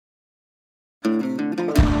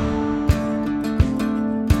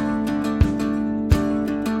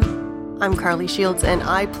I'm Carly Shields, and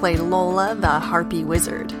I play Lola, the Harpy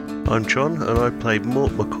Wizard. I'm John, and I play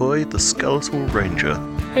Mort McCoy, the Skeletal Ranger.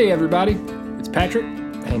 Hey everybody, it's Patrick,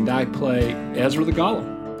 and I play Ezra the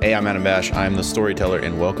Golem. Hey, I'm Adam Bash, I'm the storyteller,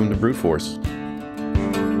 and welcome to Brute Force.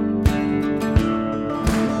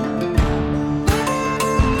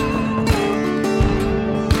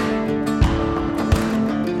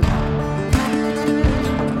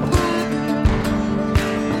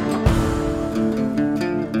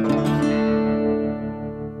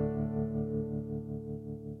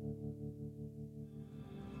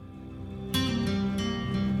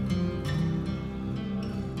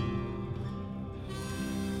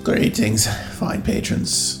 Greetings, fine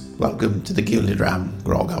patrons. Welcome to the Gilded Ram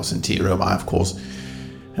Groghouse and Tea Room. I, of course,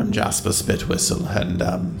 am Jasper Spitwhistle, and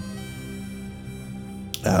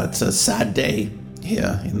it's a sad day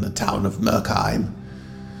here in the town of Merkheim.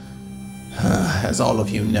 As all of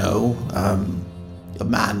you know, a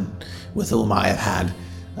man with whom I have had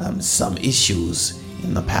some issues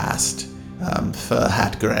in the past, Fur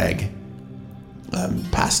Hat Greg,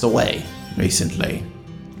 passed away recently,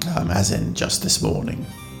 as in just this morning.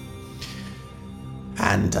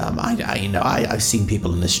 And I've seen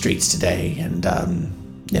people in the streets today, and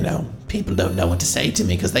people don't know what to say to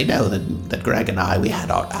me because they know that Greg and I, we had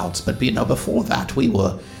our outs, but before that we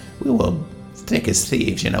were thick as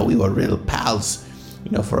thieves. We were real pals,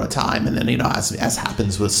 for a time, and then as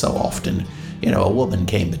happens with so often, a woman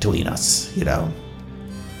came between us, and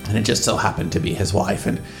it just so happened to be his wife,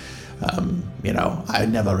 and I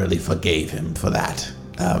never really forgave him for that.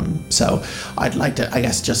 So I'd like to, I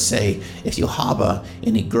guess, just say, if you harbor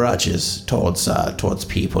any grudges towards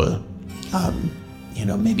people,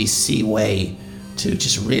 maybe see way to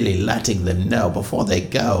just really letting them know before they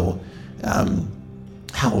go,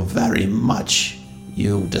 how very much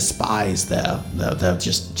you despise their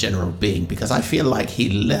just general being, because I feel like he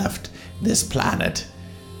left this planet,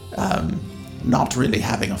 not really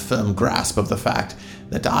having a firm grasp of the fact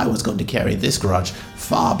that I was going to carry this grudge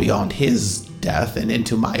far beyond his death and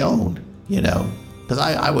into my own, because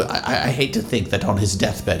I hate to think that on his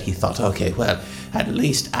deathbed he thought, okay, well, at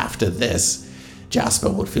least after this, Jasper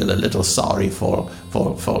would feel a little sorry for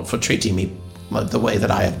treating me the way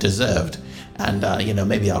that I have deserved, and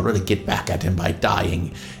maybe I'll really get back at him by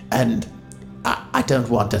dying, and I don't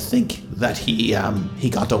want to think that he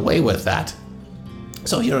got away with that.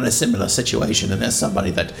 So you're in a similar situation, and there's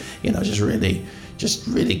somebody that just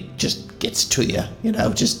really gets to you,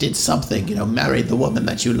 just did something, married the woman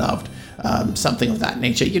that you loved, something of that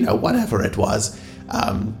nature, whatever it was,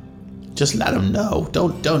 just let them know.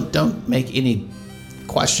 Don't make any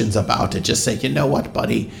questions about it. Just say, you know what,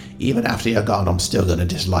 buddy, even after you're gone, I'm still going to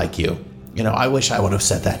dislike you. I wish I would have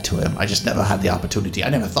said that to him. I just never had the opportunity. I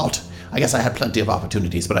never thought. I guess I had plenty of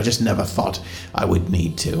opportunities, but I just never thought I would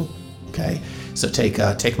need to. Okay, so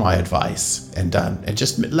take my advice and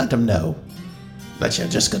just let them know that you're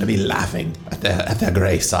just going to be laughing at their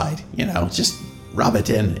graveside. Just rub it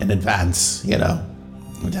in advance.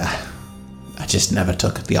 And, I just never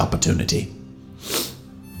took the opportunity.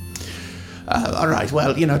 All right,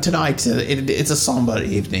 well, tonight it's a somber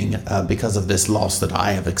evening because of this loss that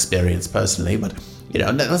I have experienced personally, but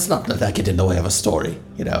let's not let that get in the way of a story.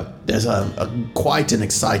 There's a quite an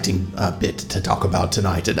exciting bit to talk about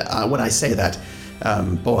tonight, and when I say that,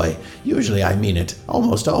 boy, usually I mean it.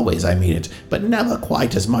 Almost always I mean it, but never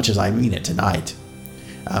quite as much as I mean it tonight.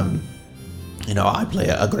 I play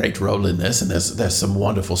a great role in this, and there's some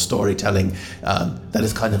wonderful storytelling that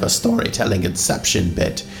is kind of a storytelling inception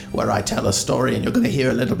bit where I tell a story, and you're going to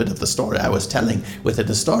hear a little bit of the story I was telling within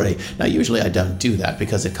the story. Now, usually I don't do that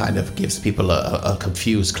because it kind of gives people a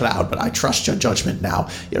confused cloud, but I trust your judgment now.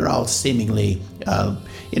 You're all seemingly,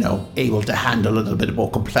 able to handle a little bit more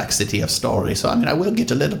complexity of story. So, I will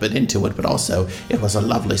get a little bit into it, but also it was a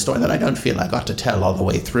lovely story that I don't feel I got to tell all the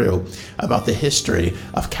way through about the history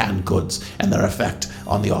of canned goods and their effect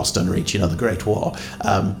on the Austin Reach, the Great War.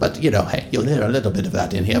 But, hey, you'll hear a little bit of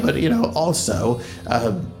that in here. But, also,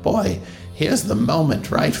 boy, here's the moment,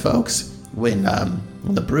 right, folks, when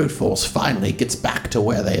the brute force finally gets back to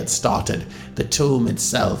where they had started, the tomb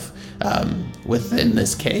itself, within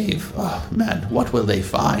this cave. Oh, man, what will they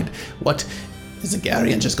find? What, is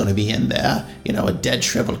Agarian just going to be in there? A dead,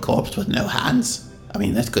 shriveled corpse with no hands?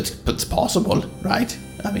 It's possible, right?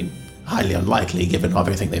 Highly unlikely given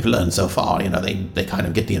everything they've learned so far. They kind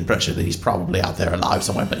of get the impression that he's probably out there alive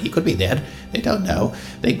somewhere, but he could be dead. They don't know.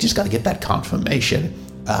 They just got to get that confirmation.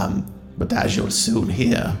 But as you'll soon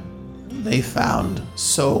hear, they found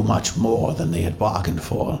so much more than they had bargained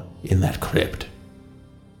for in that crypt.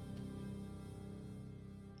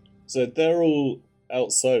 So they're all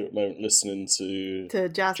outside at the moment listening to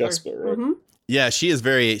Jasper. right? Mm-hmm. Yeah, she is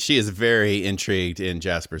very intrigued in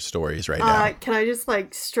Jasper's stories right now. Can I just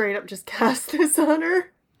straight up just cast this on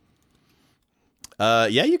her?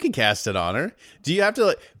 Yeah, you can cast it on her. Do you have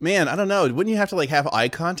to man, I don't know. Wouldn't you have to have eye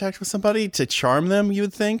contact with somebody to charm them, you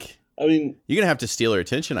would think? I mean, you're going to have to steal her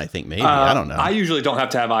attention, I think, maybe. I don't know. I usually don't have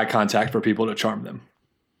to have eye contact for people to charm them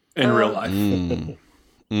in real life.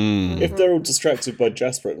 If they're all distracted by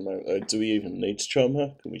Jasper at the moment, though, do we even need to charm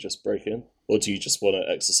her? Can we just break in? Or do you just want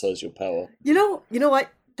to exercise your power? You know what?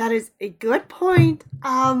 That is a good point.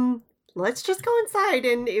 Let's just go inside,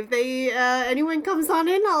 and if anyone comes on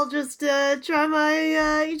in, I'll just try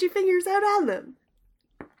my itchy fingers out on them.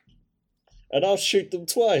 And I'll shoot them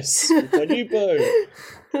twice with my new bow.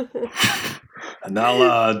 And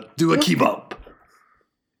I'll do a keep up.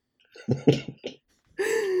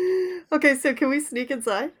 Okay, so can we sneak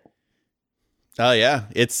inside? Oh yeah,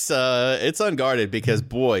 it's unguarded because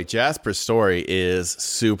boy, Jasper's story is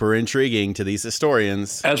super intriguing to these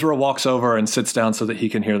historians. Ezra walks over and sits down so that he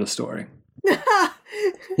can hear the story.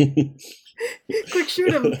 Quick,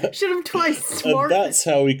 shoot him! Shoot him twice. Smart. And that's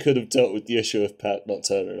how we could have dealt with the issue of Pat not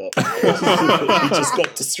turning up. He just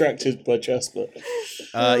got distracted by Jasper.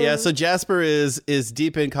 Yeah, so Jasper is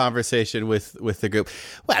deep in conversation with the group.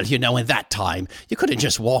 Well, in that time, you couldn't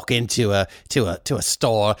just walk into a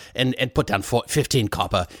store and put down 15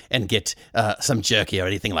 copper and get some jerky or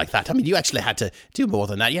anything like that. I mean, you actually had to do more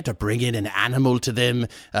than that. You had to bring in an animal to them.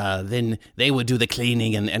 Then they would do the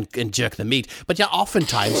cleaning and jerk the meat. But yeah,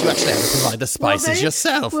 oftentimes you actually have to provide the spices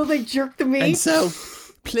yourself. Will they jerk the meat? And so,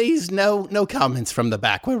 please, no comments from the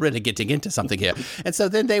back. We're really getting into something here. And so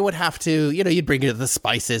then they would have to, you'd bring in the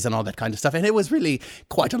spices and all that kind of stuff. And it was really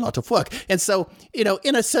quite a lot of work. And so,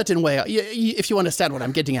 in a certain way, if you understand what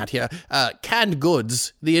I'm getting at here, canned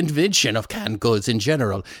goods, the invention of canned goods in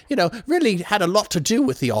general, really had a lot to do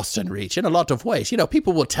with the Austin Reach in a lot of ways.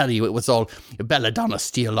 People will tell you it was all Belladonna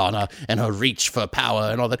Steelana and her reach for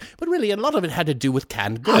power and all that. But really, a lot of it had to do with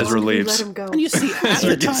canned goods. Ezra leaves. Let him go. And you see, at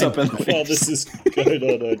the time, While this is going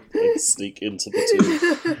on, I'd sneak into the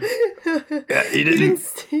team. Yeah, he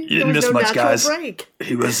didn't miss much, guys. Break.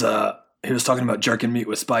 He was talking about jerking meat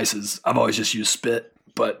with spices. I've always just used spit,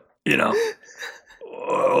 but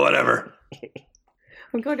whatever.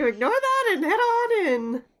 I'm going to ignore that and head on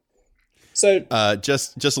in. So,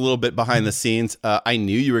 just a little bit behind the scenes, I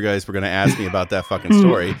knew you guys were going to ask me about that fucking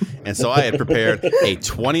story, and so I had prepared a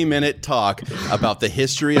 20-minute talk about the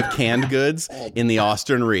history of canned goods in the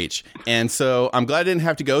Austin Reach, and so I'm glad I didn't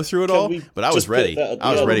have to go through it all, but I was ready.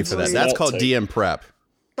 I was ready for that. That's called DM prep.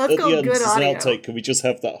 That's called good this is an audio. outtake. Can we just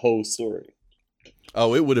have that whole story?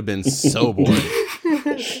 Oh, it would have been so boring.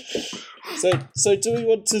 So do we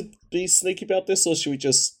want to be sneaky about this, or should we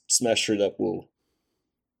just smash through that wall?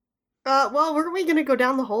 Well, weren't we going to go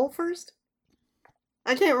down the hole first?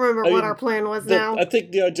 I can't remember what our plan was now. I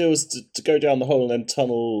think the idea was to go down the hole and then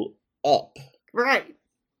tunnel up. Right.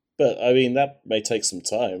 But, I mean, that may take some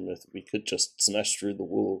time. We could just smash through the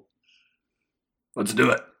wall. Let's do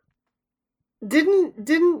it. Didn't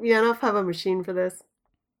Yenov have a machine for this?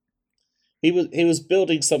 He was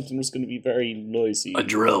building something that was going to be very noisy. A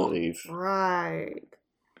drill. I believe. Right.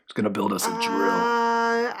 He's going to build us a drill.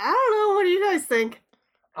 I don't know. What do you guys think?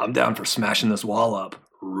 I'm down for smashing this wall up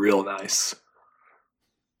real nice.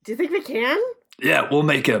 Do you think we can? Yeah, we'll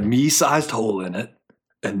make a me-sized hole in it,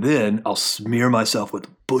 and then I'll smear myself with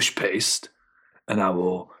bush paste, and I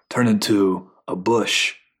will turn into a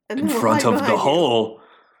bush in front of the hole,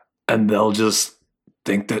 and they'll just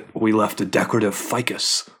think that we left a decorative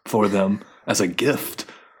ficus for them as a gift,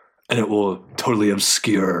 and it will totally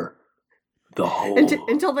obscure the hole.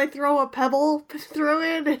 Until they throw a pebble through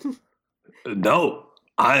it? No.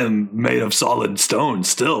 I am made of solid stone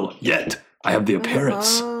still, yet I have the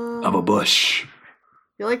appearance of a bush.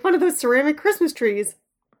 You're like one of those ceramic Christmas trees.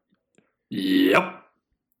 Yep.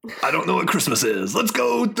 I don't know what Christmas is. Let's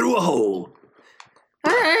go through a hole.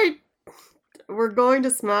 All right. We're going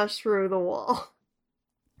to smash through the wall.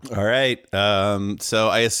 All right. So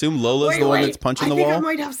I assume Lola's the one that's punching the wall? I think I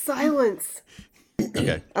might have silence.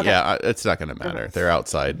 Okay. Yeah, it's not going to matter. They're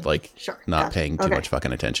outside, not paying too much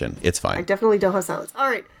fucking attention. It's fine. I definitely don't have silence. All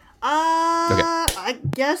right. Okay. I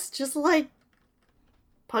guess just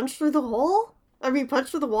punch through the hole? Punch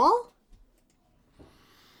through the wall?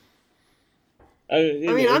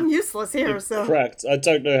 I'm useless here, so. Cracked. I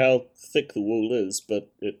don't know how thick the wall is,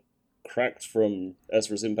 but it cracked from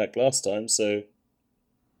Ezra's impact last time, so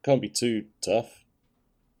can't be too tough.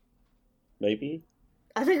 Maybe?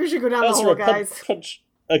 I think we should go down the hole, guys. Punch.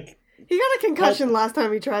 He got a concussion last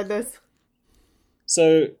time he tried this.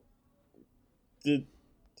 So, the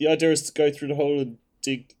the idea is to go through the hole and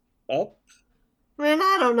dig up? Man,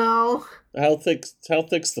 I don't know. How thick's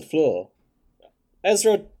the floor?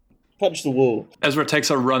 Ezra, punch the wall. Ezra takes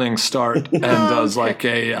a running start and does like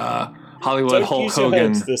a Hollywood Don't Hulk use your Hogan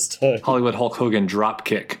hands this time. Hollywood Hulk Hogan drop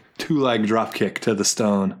kick, 2-leg drop kick to the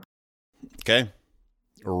stone. Okay.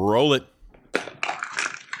 Roll it.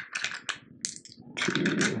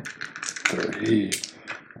 2, 3,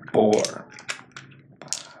 4.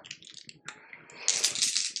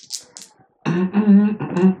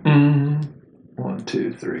 1,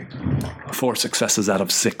 2, 3. 4 successes out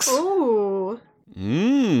of 6. Ooh.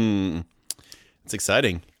 It's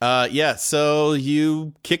exciting. Yeah, so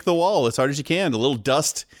you kick the wall as hard as you can. A little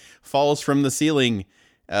dust falls from the ceiling.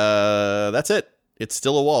 That's it. It's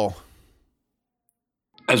still a wall.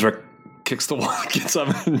 Ezra kicks the wall, gets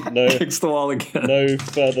up and kicks the wall again. No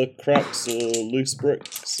further cracks or loose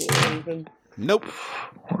bricks or anything? Nope.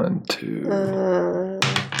 1, 2.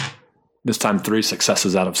 This time 3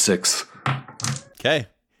 successes out of 6. Okay.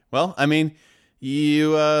 Well, I mean,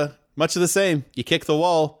 you much of the same. You kick the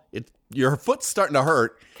wall. Your foot's starting to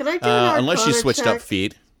hurt. Can I do an unless you Arcana switched check? up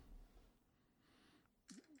feet.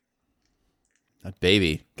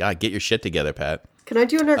 Baby, God, get your shit together, Pat. Can I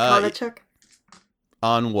do an Arcana check?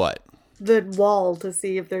 On what? The wall to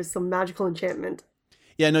see if there's some magical enchantment.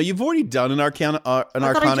 Yeah, no, you've already done an Arcana I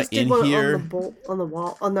just did in one here. on the bolt, on the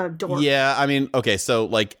wall, on the door. Yeah, I mean, okay, so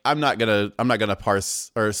like I'm not gonna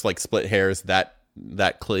parse or like split hairs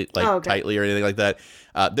tightly or anything like that.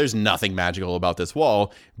 There's nothing magical about this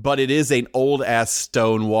wall, but it is an old ass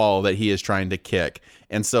stone wall that he is trying to kick.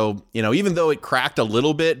 And so, even though it cracked a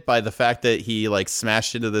little bit by the fact that he like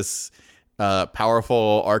smashed into this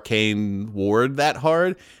powerful arcane ward that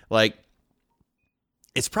hard, like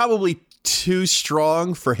it's probably too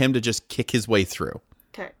strong for him to just kick his way through.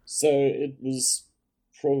 Okay. So it was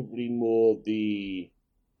probably more the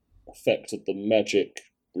effect of the magic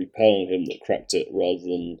repelling him that cracked it rather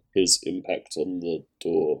than his impact on the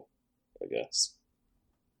door, I guess.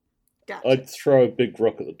 Gotcha. I'd throw a big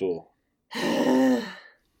rock at the door.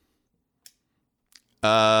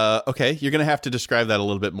 Okay, you're gonna have to describe that a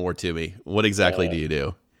little bit more to me. What exactly do you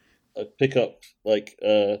do? I'd pick up like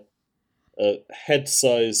a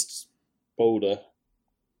head-sized boulder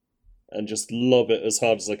and just lob it as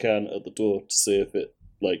hard as I can at the door to see if it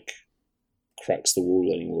like cracks the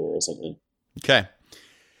wall anymore or something. Okay.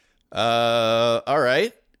 All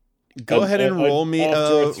right. Go ahead and roll me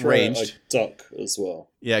a ranged. I duck as well.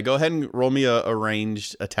 Yeah, go ahead and roll me a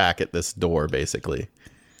ranged attack at this door, basically.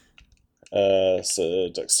 So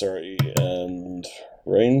dexterity and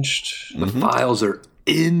ranged. The files are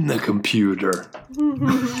in the computer.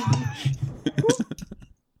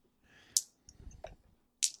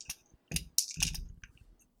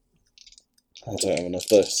 I don't have enough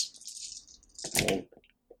dice.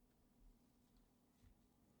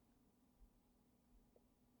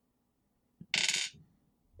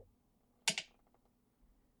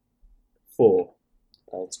 4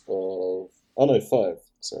 out of... Oh no, 5.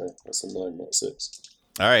 Sorry, that's a 9, not 6.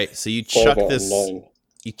 All right, so you 5 chuck out of this. 9.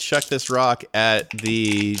 You chuck this rock at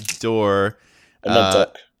the door. And then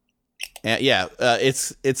duck. And yeah,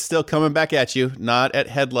 it's still coming back at you, not at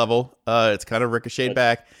head level. It's kind of ricocheted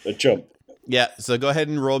back. A jump. Yeah, so go ahead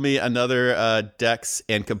and roll me another dex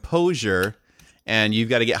and composure, and you've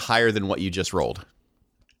got to get higher than what you just rolled.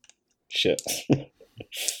 Shit.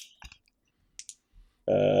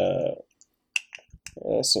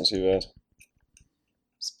 That's not too bad.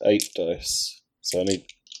 It's 8 dice. So I need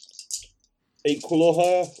equal or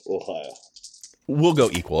higher? We'll go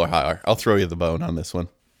equal or higher. I'll throw you the bone on this one.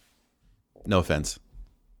 No offense.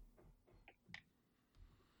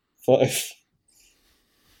 5.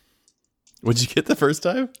 What'd you get the first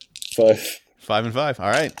time? 5. 5 and 5. All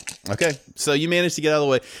right. Okay. So you managed to get out of the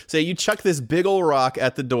way. So you chuck this big old rock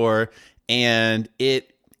at the door, and it,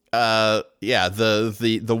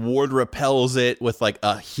 the ward repels it with like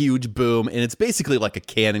a huge boom, and it's basically like a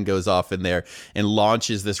cannon goes off in there and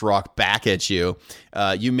launches this rock back at you.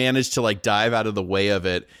 You manage to like dive out of the way of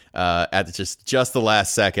it at just the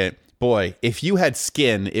last second. Boy, if you had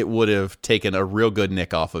skin, it would have taken a real good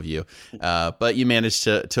nick off of you. But you managed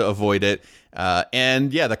to avoid it.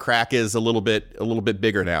 And yeah, the crack is a little bit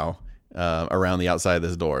bigger now around the outside of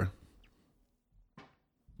this door.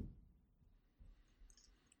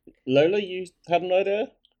 Lola, you had an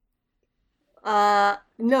idea?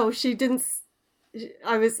 No, she didn't.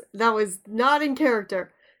 That was not in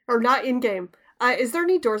character or not in game. Is there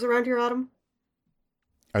any doors around here, Adam?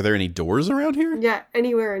 Are there any doors around here? Yeah,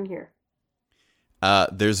 anywhere in here.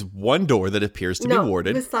 There's one door that appears to be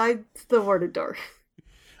warded. Besides the warded door.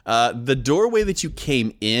 The doorway that you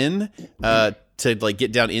came in to like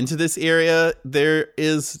get down into this area, there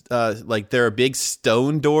are big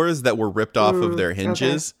stone doors that were ripped off of their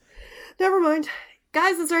hinges. Okay. Never mind.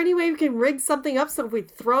 Guys, is there any way we can rig something up so if we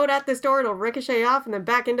throw it at this door, it'll ricochet off and then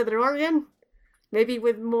back into the door again? Maybe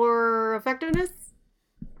with more effectiveness?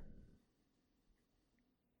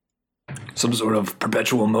 Some sort of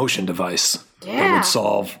perpetual motion device that Yeah. would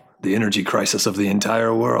solve the energy crisis of the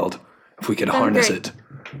entire world if we could That'd be harness great.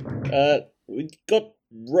 it. We got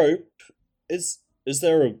rope. Is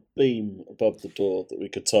there a beam above the door that we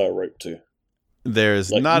could tie a rope to?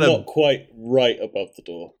 There's Like, not not quite right above the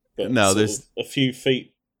door, but No, sort there's- of a few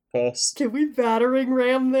feet past. Can we battering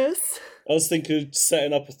ram this? I was thinking of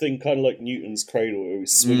setting up a thing kind of like Newton's cradle where we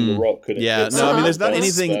swing the rock and it Yeah, hits no, I mean, there's not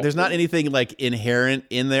bounces anything. back. There's not anything like inherent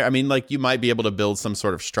in there. I mean, like you might be able to build some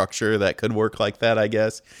sort of structure that could work like that, I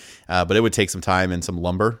guess, but it would take some time and some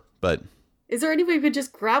lumber. But Is there any way we could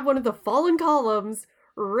just grab one of the fallen columns,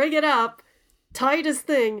 rig it up, tie this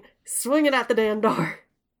thing, swing it at the damn door?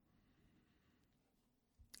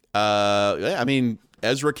 yeah, I mean,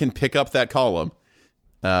 Ezra can pick up that column.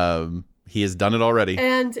 He has done it already.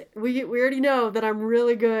 And we already know that I'm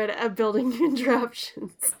really good at building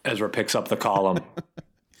contraptions. Ezra picks up the column.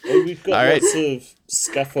 Well, we've got All right. lots of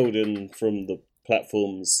scaffolding from the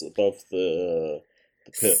platforms above the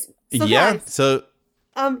pit. So Yeah. guys, So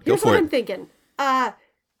here's for what it. I'm thinking.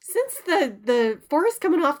 Since the force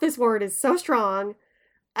coming off this ward is so strong,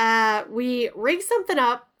 we rig something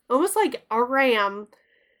up, almost like a ram,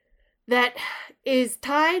 that is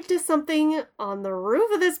tied to something on the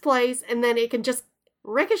roof of this place, and then it can just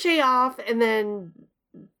ricochet off and then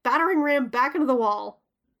battering ram back into the wall.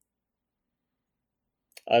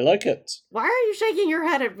 I like it. Why are you shaking your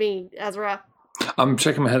head at me, Ezra? I'm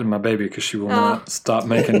shaking my head at my baby because she will not stop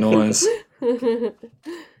making noise.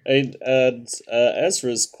 And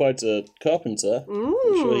Ezra's quite a carpenter. I'm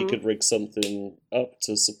sure he could rig something up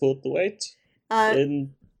to support the weight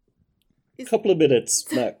in a couple of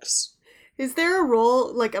minutes max. Is there a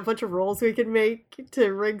roll, like a bunch of rolls we could make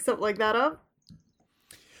to rig something like that up?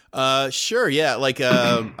 sure, yeah. Like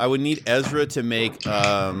I would need Ezra to make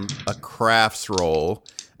a crafts roll,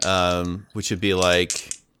 which would be like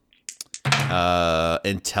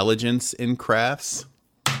intelligence in crafts.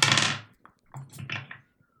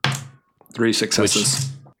 3 successes.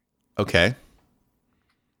 Okay.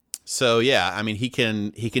 So yeah, I mean he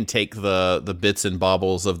can take the bits and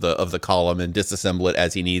baubles of the column and disassemble it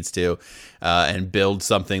as he needs to, and build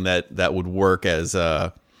something that would work as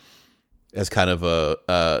kind of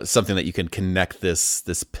a something that you can connect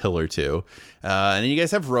this pillar to. And then you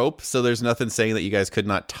guys have rope, so there's nothing saying that you guys could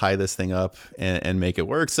not tie this thing up and make it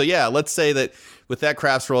work. So yeah, let's say that with that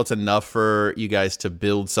crafts roll, it's enough for you guys to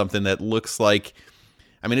build something that looks like,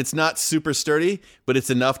 I mean, it's not super sturdy, but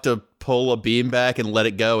it's enough to pull a beam back and let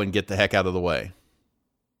it go and get the heck out of the way.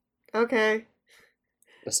 Okay.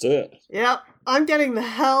 Let's do it. Yep. I'm getting the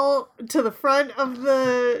hell to the front of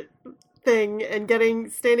the thing and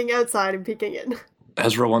standing outside and peeking in.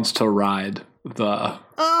 Ezra wants to ride the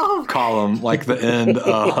Oh, column like the end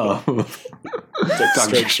of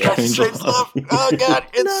Doctor Strange. Oh God,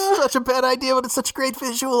 it's No. such a bad idea, but it's such a great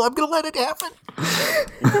visual. I'm gonna let it happen.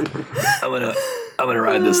 I'm gonna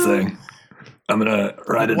ride this thing. I'm gonna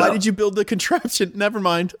ride it Why up. did you build the contraption? Never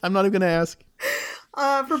mind. I'm not even gonna ask.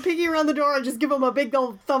 for peeking around the door, I just give him a big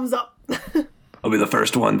old thumbs up. I'll be the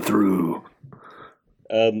first one through.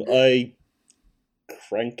 I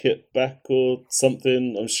crank it back or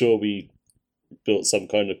something. I'm sure we built some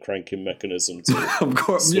kind of cranking mechanism to Of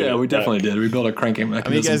course, swing yeah, it we definitely back. did. We built a cranking I mean,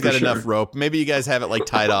 mechanism. you guys got for enough sure. rope. Maybe you guys have it like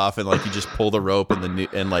tied off, and like you just pull the rope, and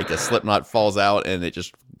and like a slip knot falls out, and it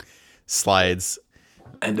just slides.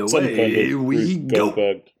 And Some away kind of we Rube go.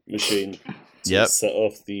 Goldberg machine to Yep. set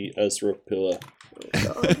off the Ezra pillar.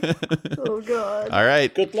 Oh, God. All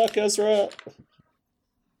right. Good luck, Ezra!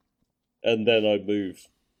 And then I move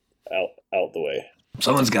out the way.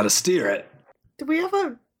 Someone's got to steer it. Do we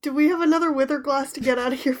have another wither glass to get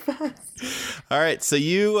out of here fast? All right. So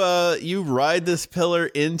you ride this pillar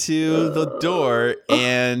into the door,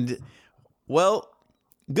 and well,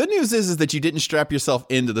 good news is that you didn't strap yourself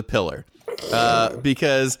into the pillar,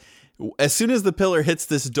 because as soon as the pillar hits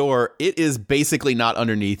this door, it is basically not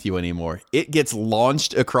underneath you anymore. It gets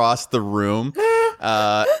launched across the room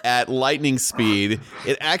at lightning speed.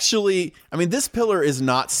 It actually, I mean, this pillar is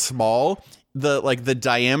not small. The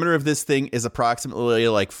diameter of this thing is approximately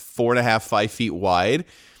like 4.5, 5 feet wide.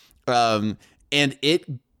 And it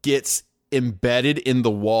gets embedded in the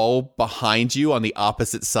wall behind you on the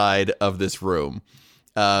opposite side of this room.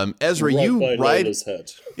 Ezra, Right you by ride. Lola's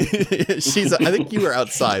head. I think you were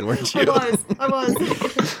outside, weren't you? I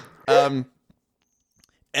was.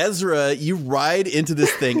 Ezra, you ride into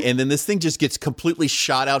this thing, and then this thing just gets completely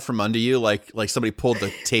shot out from under you, like somebody pulled the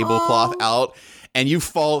tablecloth out, and you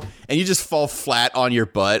fall, and you just fall flat on your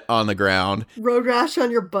butt on the ground. Road rash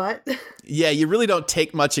on your butt. Yeah, you really don't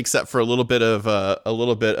take much except for a little bit of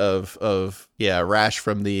rash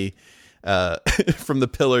from the from the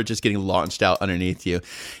pillar just getting launched out underneath you,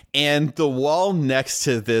 and the wall next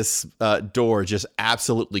to this door just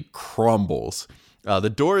absolutely crumbles.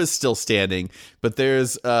 The door is still standing, but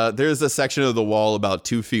there's a section of the wall about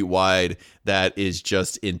 2 feet wide that is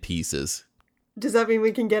just in pieces. Does that mean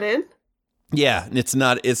we can get in? Yeah, it's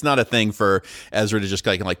not a thing for Ezra to just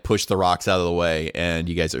like push the rocks out of the way and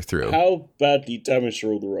you guys are through. How badly damaged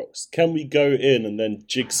are all the rocks? Can we go in and then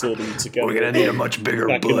jigsaw them together? We're gonna need a much bigger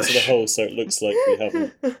back bush into the hole so it looks like we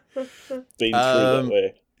haven't been through that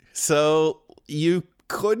way. So you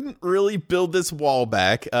couldn't really build this wall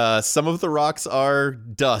back. Some of the rocks are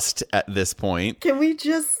dust at this point. Can we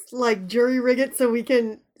just like jury rig it so we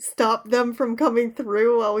can stop them from coming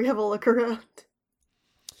through while we have a look around?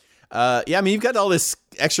 Yeah, I mean, you've got all this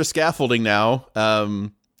extra scaffolding now.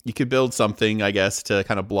 You could build something, I guess, to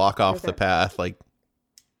kind of block off the path.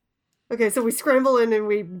 Okay, so we scramble in and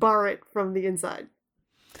we bar it from the inside.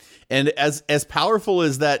 And as powerful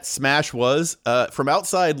as that smash was, from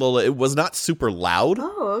outside, Lola, it was not super loud.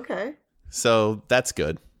 Oh, okay. So that's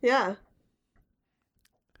good. Yeah.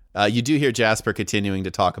 You do hear Jasper continuing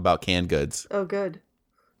to talk about canned goods. Oh, good.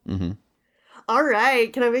 Mm-hmm. All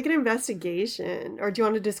right. Can I make an investigation? Or do you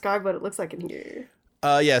want to describe what it looks like in here?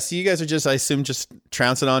 Yeah, so you guys are just, I assume, just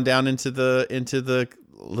trouncing on down into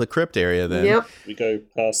the crypt area then. Yep. We go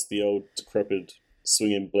past the old decrepit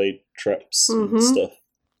swinging blade traps and stuff.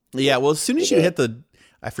 Yeah, well, as soon as you hit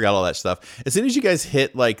I forgot all that stuff. As soon as you guys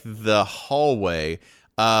hit like the hallway,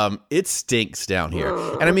 it stinks down here.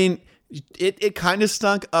 And I mean, it kind of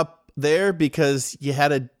stunk up there because you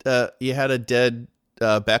had a dead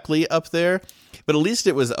Beckley up there, but at least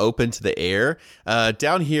it was open to the air.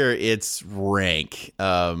 Down here, it's rank.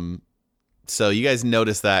 So you guys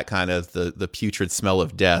notice that kind of the putrid smell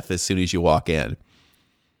of death as soon as you walk in.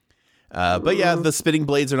 But yeah, the spinning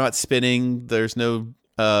blades are not spinning. There's no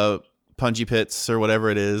punji pits or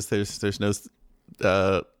whatever it is. There's no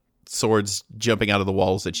swords jumping out of the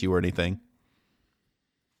walls at you or anything.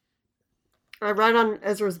 I ride on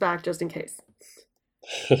Ezra's back just in case.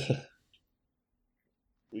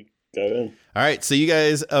 We go in. All right, so you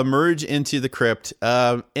guys emerge into the crypt.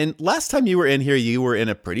 And last time you were in here, you were in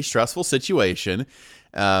a pretty stressful situation.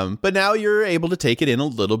 But now you're able to take it in a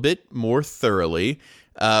little bit more thoroughly.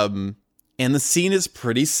 And the scene is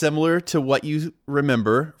pretty similar to what you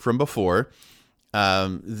remember from before.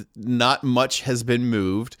 Not much has been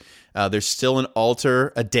moved. There's still an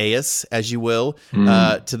altar, a dais, as you will,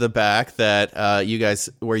 to the back that you guys,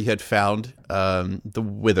 where you had found the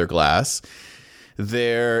wither glass.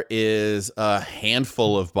 There is a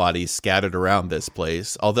handful of bodies scattered around this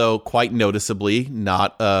place, although quite noticeably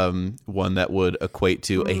not one that would equate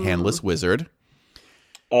to a handless wizard.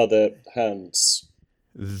 Are there hands?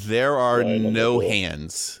 There are no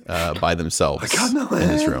hands by themselves I got no in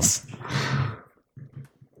this hands. room.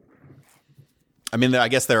 I mean, I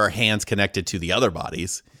guess there are hands connected to the other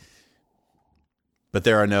bodies, but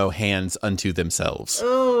there are no hands unto themselves.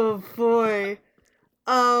 Oh, boy.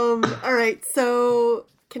 All right, so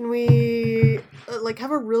can we,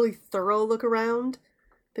 have a really thorough look around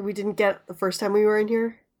that we didn't get the first time we were in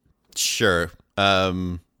here? Sure.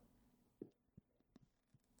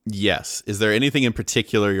 Yes. Is there anything in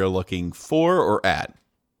particular you're looking for or at?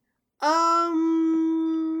 I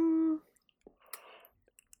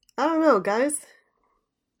don't know, guys.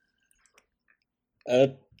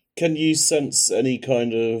 Can you sense any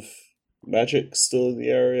kind of magic still in the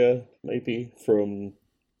area? Maybe from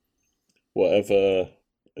whatever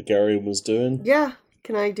Agarian was doing? Yeah.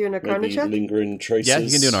 Can I do an Arcana Maybe check? lingering traces? Yeah, you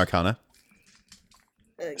can do an Arcana.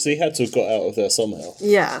 Because he had to have got out of there somehow.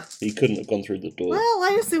 Yeah. He couldn't have gone through the door. Well,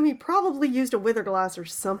 I assume he probably used a wither glass or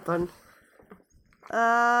something.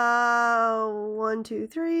 1, 2,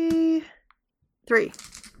 3. 3.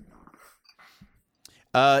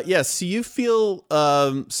 Yes, so you feel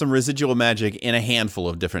some residual magic in a handful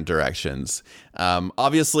of different directions.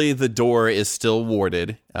 Obviously, the door is still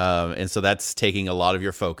warded, and so that's taking a lot of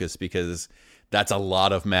your focus because that's a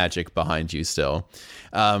lot of magic behind you still.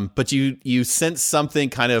 But you sense something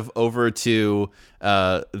kind of over to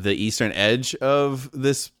the eastern edge of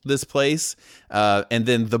this place, and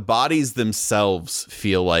then the bodies themselves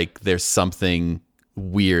feel like there's something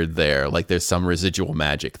weird there, like there's some residual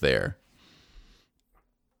magic there.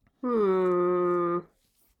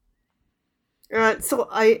 So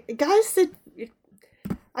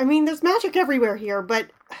I mean, there's magic everywhere here, but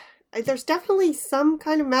there's definitely some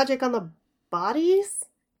kind of magic on the bodies.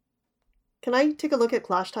 Can I take a look at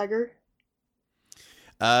Clash Tiger?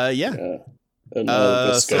 Yeah. And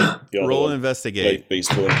roll investigate.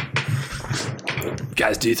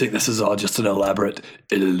 Guys, do you think this is all just an elaborate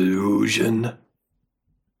illusion?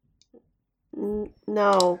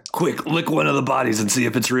 No. Quick, lick one of the bodies and see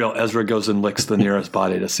if it's real. Ezra goes and licks the nearest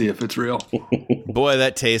body to see if it's real. Boy,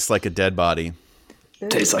 that tastes like a dead body.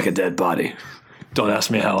 Tastes like a dead body. Don't ask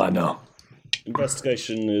me how I know.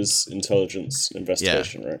 Investigation is intelligence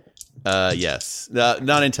investigation, right? Yes.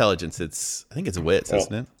 Not intelligence. I think it's wits,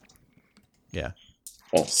 isn't it? Yeah.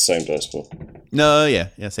 Oh, same dice pool. No, yeah,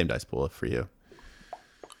 same dice pool for you.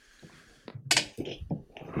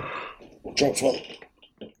 Dropped one.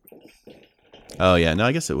 Oh, yeah. No,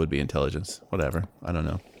 I guess it would be intelligence. Whatever. I don't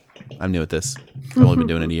know. I'm new at this. I've only been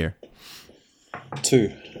doing it a year.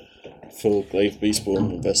 2 for Glaive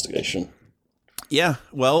Beastborn investigation. Yeah.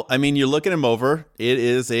 Well, I mean, you're looking him over.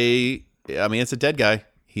 It's a dead guy.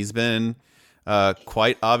 He's been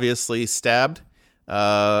quite obviously stabbed,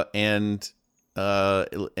 and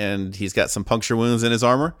he's got some puncture wounds in his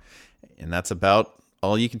armor, and that's about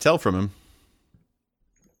all you can tell from him.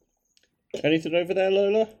 Anything over there,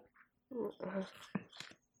 Lola?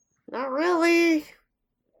 Not really.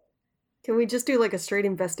 Can we just do like a straight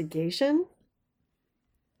investigation?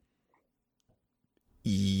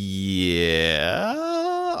 Yeah.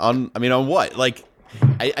 On what? Like,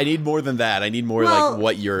 I need more than that. I need more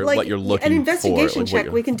what you're looking for. An investigation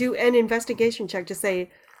check. We can do an investigation check to say,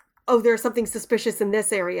 oh, there's something suspicious in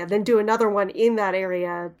this area. Then do another one in that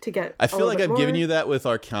area to get. I feel like I've given you that with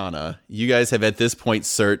Arcana. You guys have at this point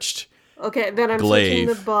searched. Okay, then I'm Glaive. searching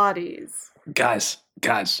the bodies. Guys,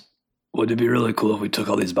 wouldn't it be really cool if we took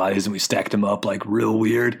all these bodies and we stacked them up like real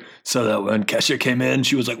weird so that when Kesha came in,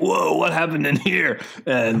 she was like, whoa, what happened in here?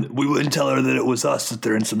 And we wouldn't tell her that it was us, that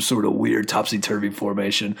they're in some sort of weird topsy-turvy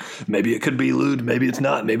formation. Maybe it could be lewd. Maybe it's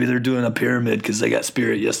not. Maybe they're doing a pyramid because they got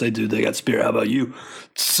spirit. Yes, they do. They got spirit. How about you?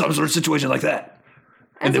 Some sort of situation like that.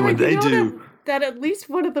 And then when they do... That at least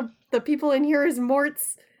one of the people in here is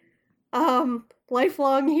Mort's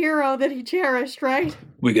lifelong hero that he cherished, right?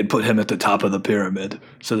 We could put him at the top of the pyramid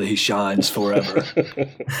so that he shines forever.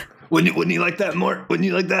 Wouldn't you like that, Mort? Wouldn't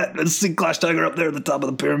you like that? Let's see Clash Tiger up there at the top of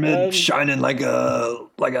the pyramid, shining like a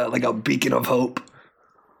beacon of hope.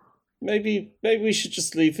 Maybe we should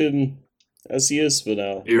just leave him as he is for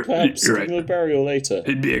now. Perhaps give him a burial later.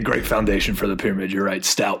 It'd be a great foundation for the pyramid. You're right,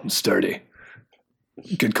 stout and sturdy.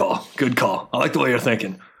 Good call. I like the way you're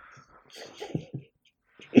thinking.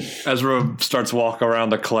 Ezra starts walking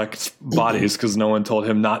around to collect bodies because no one told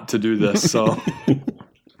him not to do this. So,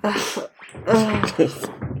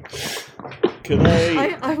 can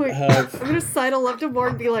I'm gonna sidle up to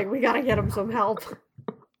Mort and be like, "We gotta get him some help."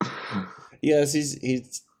 Yes,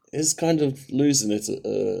 he's kind of losing it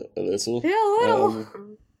a little. Yeah, a little.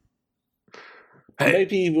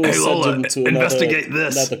 Maybe we'll send Lola, him to investigate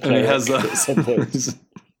this. And he has at some point.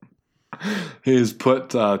 He's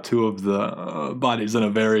put 2 of the bodies in a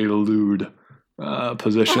very lewd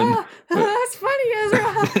position. That's funny,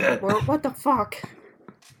 Ezra. What the fuck?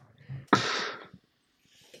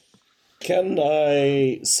 Can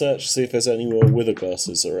I search, see if there's any more wither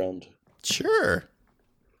glasses around? Sure.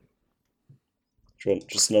 Do you want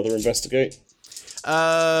just another investigate?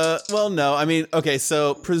 Well, no. I mean, okay,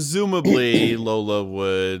 so presumably Lola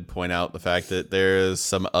would point out the fact that there's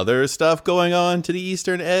some other stuff going on to the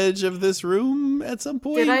eastern edge of this room at some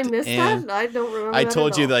point. Did I miss that? I don't remember. I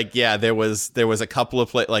told you, like, yeah, there was a couple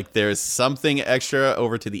of there's something extra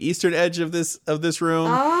over to the eastern edge of this room,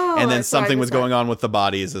 and then something was going on with the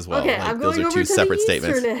bodies as well. Okay, like, I'm going those are over two to separate the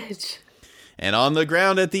statements. eastern edge. And on the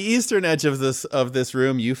ground at the eastern edge of this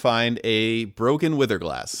room, you find a broken wither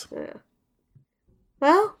glass. Yeah.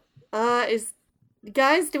 Well,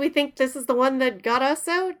 guys, do we think this is the one that got us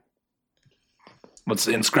out? What's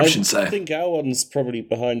the inscription say? I think our one's probably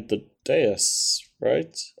behind the dais,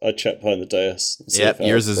 right? I checked behind the dais. Yep,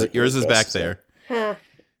 yours is back there. Huh.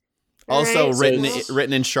 Also, right,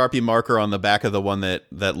 written in Sharpie marker on the back of the one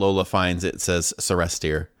that Lola finds, it says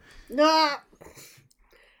Cerestir. Ah!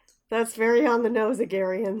 That's very on the nose,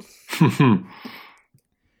 Agarian.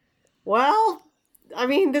 Well, I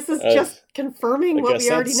mean, this is just confirming what we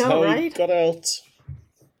already know, right? Got out.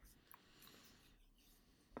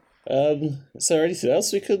 Is there anything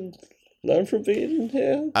else we could learn from being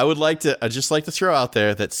here? I'd just like to throw out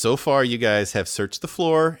there that so far you guys have searched the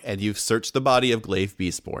floor and you've searched the body of Glaive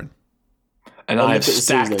Beastborn. And I've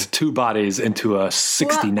stacked 2 bodies into a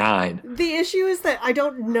 69. Well, the issue is that I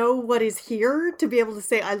don't know what is here to be able to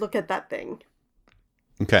say, I look at that thing.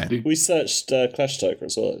 Okay. We searched Clash Tiger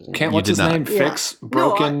as well. Can't You what's did his not. name fix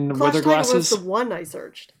broken Clash weather Tiger glasses? was the one I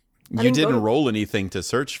searched. I You go didn't to- roll anything to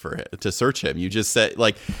search him. You just said,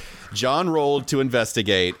 like, John rolled to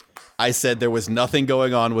investigate. I said there was nothing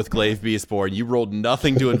going on with Glaive Beastborn. You rolled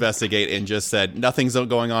nothing to investigate and just said nothing's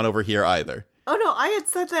going on over here either. Oh no, I had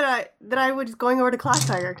said that I was going over to Clash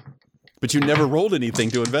Tiger But you never rolled anything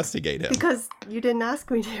to investigate him. because you didn't ask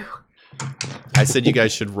me to. I said you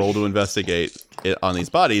guys should roll to investigate it on these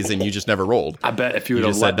bodies, and you just never rolled. I bet if you would You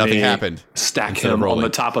have just let said nothing me happened stack instead of him on rolling. the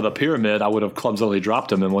top of the pyramid, I would have clumsily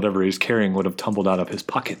dropped him, and whatever he's carrying would have tumbled out of his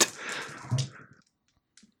pocket.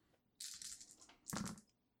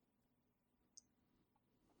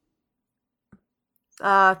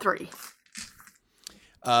 Three.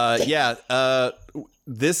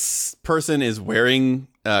 This person is wearing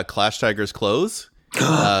Clash Tiger's clothes.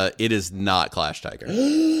 It is not Clash Tiger.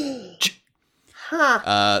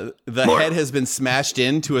 Huh. The head has been smashed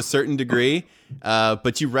in to a certain degree,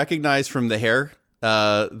 but you recognize from the hair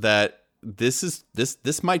that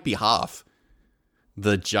this might be Hoff,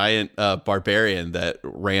 the giant barbarian that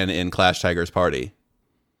ran in Clash Tiger's party.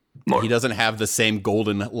 He doesn't have the same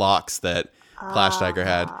golden locks that Clash Tiger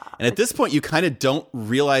had. And at this point, you kind of don't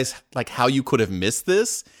realize like how you could have missed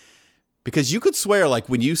this, because you could swear like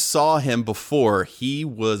when you saw him before, he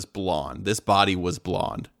was blonde. This body was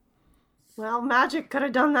blonde. Well, magic could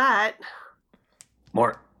have done that.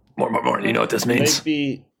 More. You know what this means?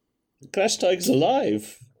 Maybe Clash Tiger's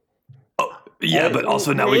alive. Yeah, but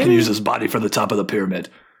also now we can use his body for the top of the pyramid.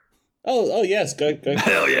 Oh yes, go.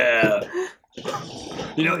 Hell yeah!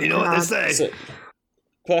 You know what they say. So,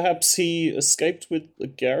 perhaps he escaped with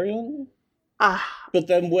Agarion? Ah, But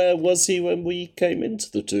then where was he when we came into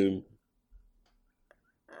the tomb?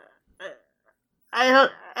 I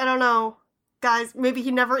don't know. Guys, maybe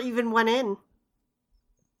he never even went in.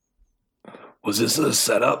 Was this a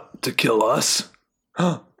setup to kill us?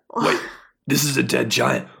 Huh? Wait, this is a dead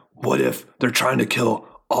giant. What if they're trying to kill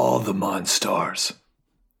all the Monstars?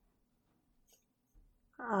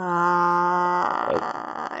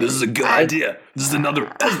 This is a good idea. This is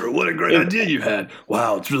another Ezra. What a great idea you had.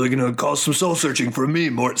 Wow, it's really going to cause some soul searching for me,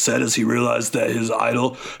 Mort said as he realized that his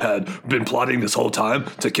idol had been plotting this whole time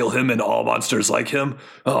to kill him and all monsters like him.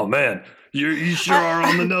 Oh, man, you sure are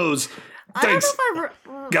on the nose. Thanks, I don't know if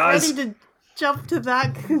I'm guys. ready to jump to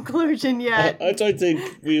that conclusion yet. I don't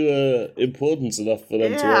think we were important enough for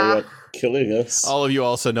them to worry about killing us. All of you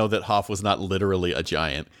also know that Hoff was not literally a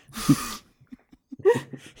giant.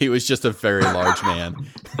 He was just a very large man.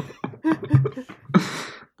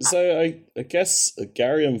 So I guess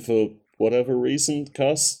Agarion, for whatever reason,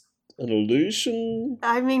 cast an illusion?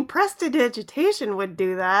 I mean, prestidigitation would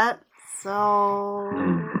do that, so...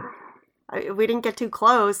 If we didn't get too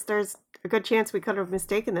close, there's a good chance we could have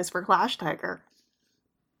mistaken this for Clash Tiger.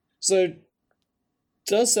 So,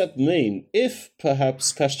 does that mean if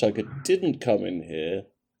perhaps Clash Tiger didn't come in here,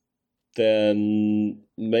 then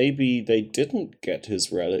maybe they didn't get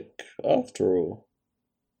his relic after all?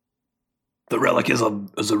 The relic is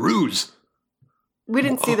a ruse. We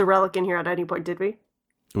didn't see the relic in here at any point, did we?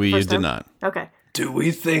 We First did time? not. Okay. Do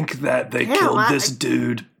we think that they Damn, killed this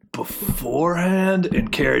dude beforehand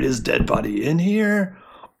and carried his dead body in here?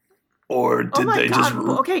 Or did they just...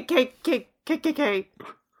 Okay, okay.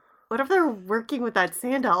 What if they're working with that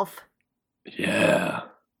sand elf? Yeah.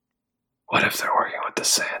 What if they're working with the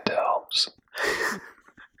sand elves?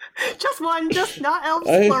 Just one, just not elves,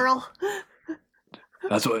 I- plural.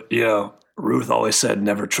 That's what, Ruth always said,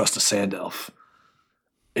 never trust a sand elf.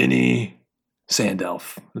 Any sand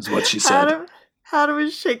elf is what she said. Adam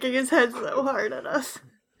is shaking his head so hard at us.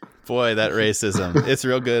 Boy, that racism. It's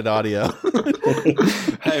real good audio.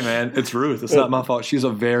 Hey, man, it's Ruth. It's not my fault. She's a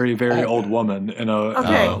very, very old woman in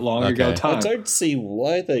a long ago Okay. I time. don't see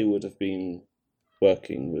why they would have been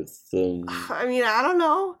working with them. I mean, I don't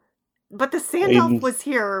know. But the sand elf was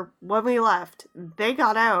here when we left. They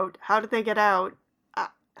got out. How did they get out?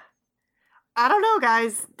 I don't know,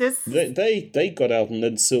 guys. They got out and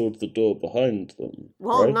then sealed the door behind them.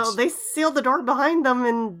 Well, right? no, they sealed the door behind them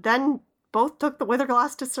and then both took the wither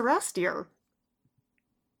glass to Celestia.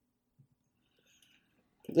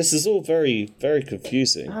 This is all very, very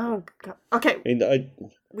confusing. Oh, God. Okay, I mean,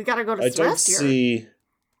 we gotta go to I don't Celestia. see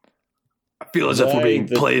I feel as if we're why being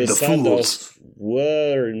played the Sand fools. Elves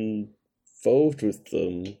were involved with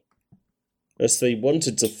them. Unless they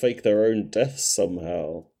wanted to fake their own deaths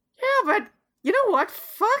somehow. Yeah, but you know what?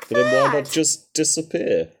 Fuck But then why not that. just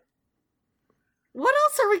disappear? What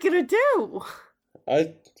else are we gonna do?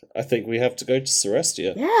 I think we have to go to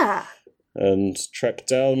Celestia Yeah. and track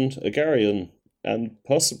down Agarion and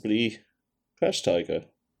possibly Clash Tiger.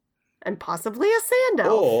 and possibly a sand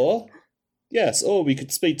elf. Or we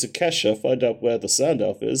could speak to Kesha, find out where the sand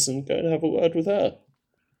elf is, and go and have a word with her.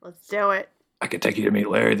 Let's do it. I could take you to meet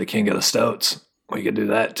Larry, the king of the stoats. We could do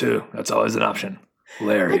that too. That's always an option.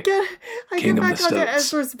 Larry, I get back onto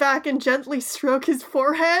Ezra's back and gently stroke his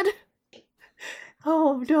forehead.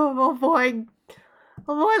 Oh no, oh boy,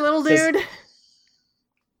 little dude.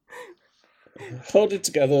 Hold it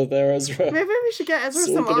together there, Ezra. Maybe we should get Ezra It's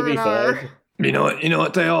all some gonna be R&R. fine. You know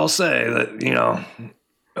what they all say, that,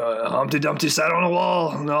 Humpty Dumpty sat on a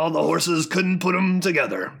wall and all the horses couldn't put them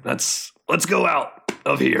together. Let's go out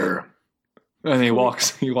of here. And he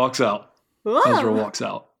walks out. Whoa. Ezra walks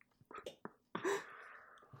out.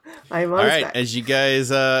 All right, as you guys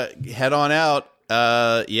head on out,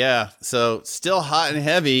 so still hot and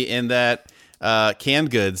heavy in that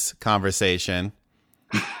canned goods conversation.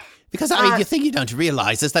 Because the thing you don't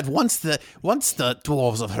realize is that once the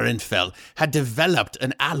dwarves of Hrinfell had developed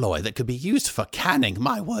an alloy that could be used for canning,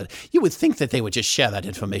 my word, you would think that they would just share that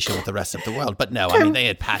information with the rest of the world. But no, they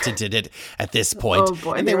had patented it at this point,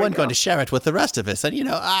 and they weren't going to share it with the rest of us. And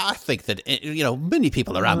I think that many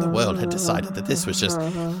people around the world had decided that this was just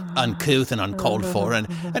uncouth and uncalled for, and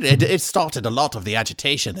it started a lot of the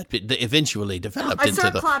agitation that eventually developed into the.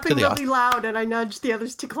 I started clapping really loud, and I nudged the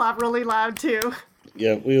others to clap really loud too.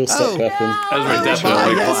 Yeah, we all start clapping. Ezra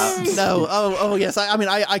definitely claps. No, yes.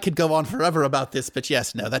 I could go on forever about this, but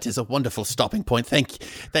yes, no, that is a wonderful stopping point.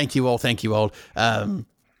 Thank you all. But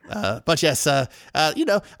yes, I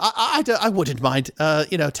wouldn't mind,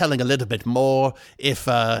 telling a little bit more if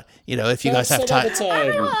you guys have time.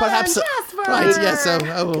 Perhaps, right? Yes.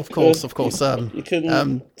 Of course. You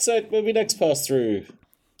can say maybe next pass through.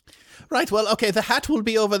 Right, well, okay, the hat will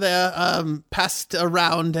be over there, passed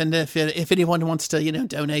around, and if anyone wants to,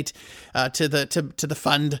 donate to the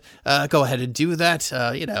fund, go ahead and do that.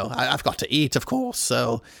 I've got to eat, of course,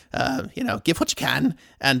 so, give what you can,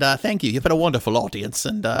 and thank you. You've been a wonderful audience,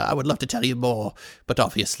 and I would love to tell you more, but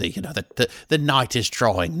obviously, the night is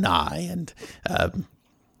drawing nigh, and...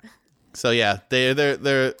 So yeah,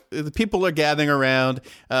 the people are gathering around.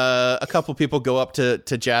 A couple people go up to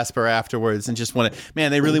Jasper afterwards and just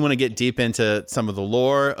they really want to get deep into some of the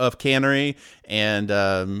lore of cannery. And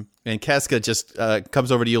Casca just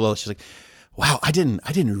comes over to you, Lil. She's like, "Wow, I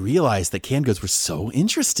didn't realize that canned goods were so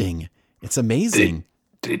interesting. It's amazing."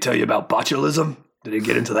 Did he tell you about botulism? Did he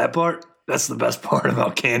get into that part? That's the best part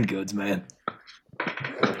about canned goods, man.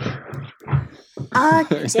 I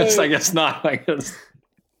guess not. I guess.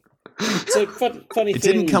 So funny thing. It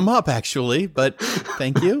didn't come up actually, but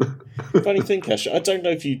thank you. Funny thing, Cash. I don't know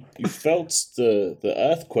if you felt the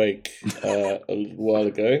earthquake a little while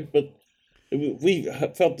ago, but we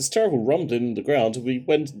felt this terrible rumbling in the ground, and we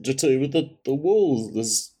went to the walls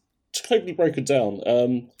was totally broken down.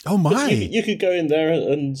 Oh my! You could go in there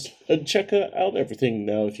and check out everything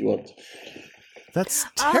now if you want. That's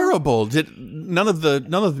terrible. Did none of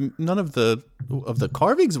the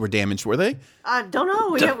carvings were damaged, were they? I don't know.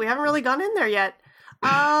 We haven't really gone in there yet.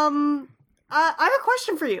 I have a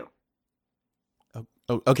question for you.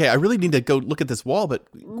 Oh, okay. I really need to go look at this wall, but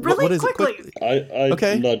what is quickly. it?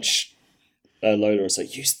 I nudge Lola and say,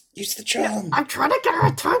 "Use the charm." Yeah, I'm trying to get her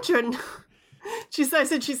attention. I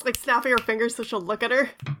said she's like snapping her fingers so she'll look at her.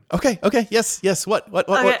 Okay. Yes. What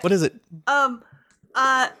is it?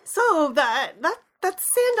 So that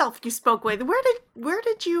sand elf you spoke with, where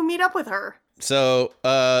did you meet up with her? So,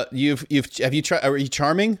 are you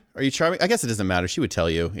charming? Are you charming? I guess it doesn't matter. She would tell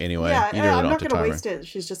you anyway. Yeah, you really I'm not going to waste it.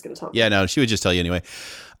 She's just going to tell me. Yeah, no, she would just tell you anyway.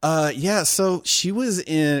 So she was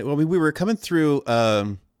in, we were coming through,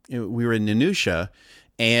 we were in Nunusha,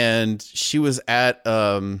 and she was at,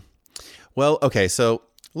 so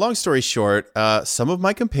long story short, some of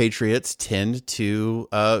my compatriots tend to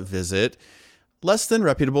visit less than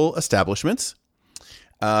reputable establishments.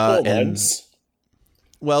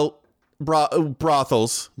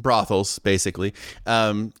 Brothels, basically.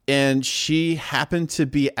 And she happened to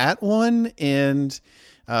be at one and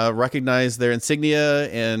recognized their insignia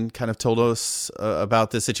and kind of told us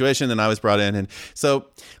about this situation. And I was brought in. And so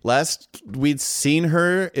last we'd seen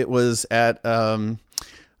her, it was at a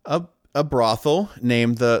brothel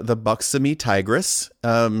named the Buxomy Tigress.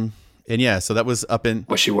 And yeah, so that was up in...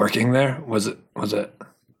 Was she working there? Was it?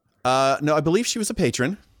 No, I believe she was a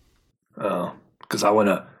patron. Oh, because I'm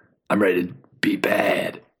ready to be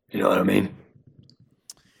bad. You know what I mean?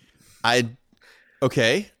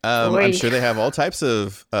 Okay. I'm sure they have all types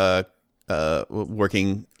of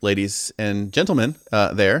working ladies and gentlemen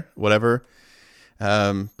there, whatever.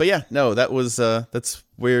 But yeah, no, that's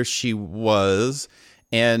where she was.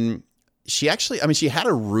 And she actually, she had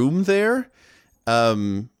a room there.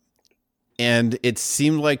 and it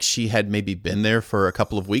seemed like she had maybe been there for a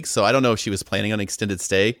couple of weeks. So I don't know if she was planning on an extended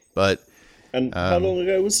stay, but. And how long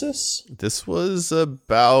ago was this? This was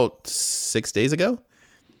about 6 days ago.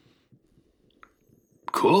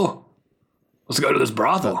 Cool. Let's go to this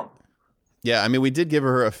brothel. Yeah, I mean, we did give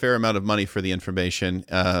her a fair amount of money for the information,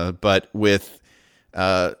 but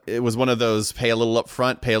it was one of those pay a little up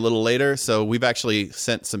front, pay a little later. So we've actually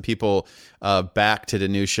sent some people back to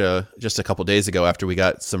Danusha just a couple days ago after we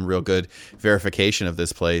got some real good verification of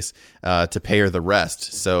this place to pay her the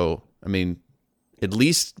rest. So, I mean, at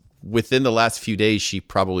least within the last few days, she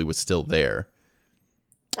probably was still there.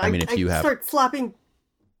 I mean, if you have... start slapping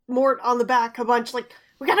Mort on the back a bunch, like,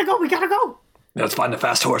 we gotta go. Let's find a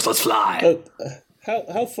fast horse. Let's fly.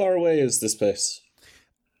 How far away is this place?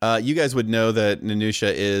 You guys would know that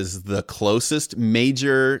Nanusha is the closest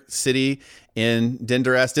major city in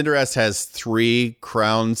Dindarast. Dindarast has 3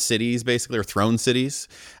 crown cities, basically, or throne cities,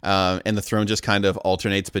 and the throne just kind of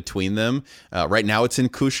alternates between them. Right now it's in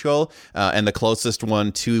Kushkal, and the closest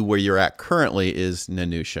one to where you're at currently is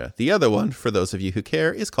Nanusha. The other one, for those of you who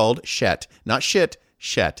care, is called Shet. Not shit,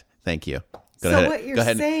 Shet. Thank you. What you're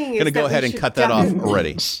saying is I'm going to go ahead and cut that off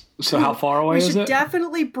already. So how far away is it? We should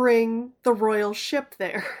definitely bring the royal ship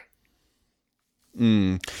there.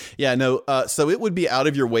 Yeah, no. So it would be out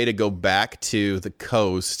of your way to go back to the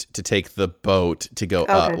coast to take the boat to go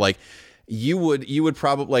up. Like you would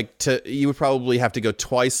probably have to go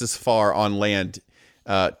twice as far on land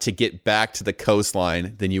to get back to the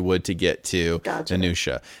coastline than you would to get to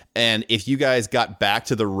Danusha. And if you guys got back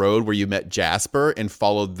to the road where you met Jasper and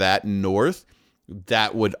followed that north,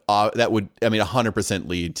 that would 100%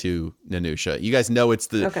 lead to Nanusha. You guys know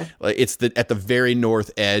it's at the very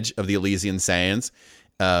north edge of the Elysian Sands.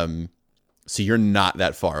 So you're not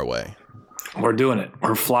that far away. We're doing it.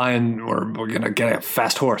 We're flying. We're going to get a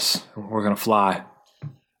fast horse. We're going to fly.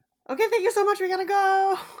 Okay, thank you so much. We got to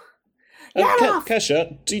go.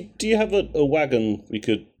 Kesha, do you have a wagon we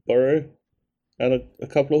could borrow? And a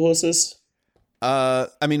couple of horses? I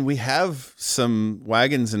mean, we have some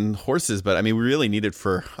wagons and horses, but I mean, we really need it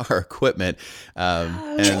for our equipment.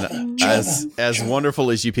 And as wonderful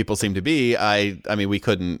as you people seem to be, I mean, we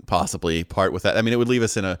couldn't possibly part with that. I mean, it would leave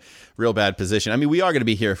us in a real bad position. I mean, we are going to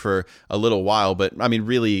be here for a little while, but I mean,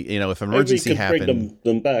 really, if an emergency happened, bring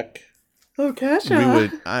them back. Oh, Kesha. We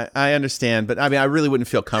would. I understand, but I mean, I really wouldn't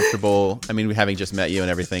feel comfortable. I mean, having just met you and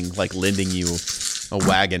everything, like lending you a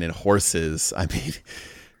wagon and horses. I mean.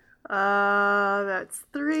 That's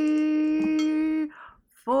 3,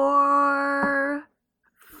 4,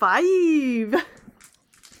 5.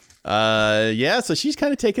 Yeah, so she's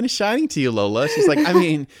kind of taking a shining to you, Lola. She's like, I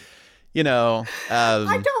mean, I don't,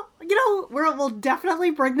 we'll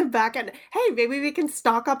definitely bring them back, and hey, maybe we can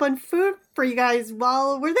stock up on food for you guys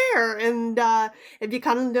while we're there, and it'd be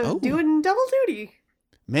kind of doing double duty.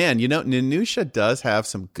 Man, Nanusha does have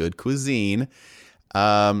some good cuisine.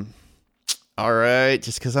 All right,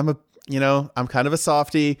 just because I'm kind of a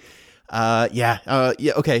softie.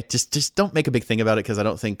 Okay. Just don't make a big thing about it because I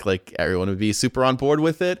don't think like everyone would be super on board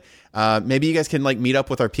with it. Maybe you guys can like meet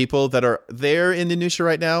up with our people that are there in Nanusha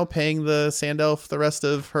right now, paying the Sand Elf the rest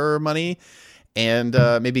of her money, and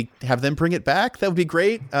maybe have them bring it back. That would be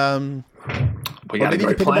great. We got maybe you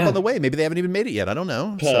could pick them up on the way. Maybe they haven't even made it yet. I don't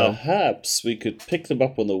know. Perhaps we could pick them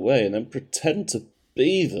up on the way and then pretend to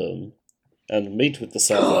be them. And meet with the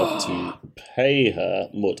Sand Elf to pay her.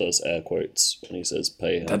 Mort does air quotes when he says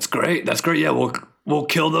pay her. That's great. Yeah, we'll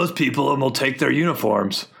kill those people and we'll take their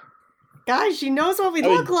uniforms. Guys, she knows what we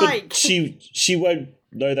look like. She won't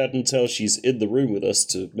know that until she's in the room with us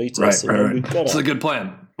to meet us. Right. That's a good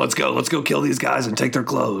plan. Let's go kill these guys and take their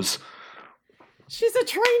clothes. She's a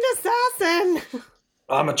trained assassin.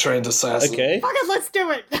 I'm a trained assassin. Okay. Fuck it, let's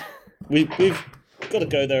do it. We've got to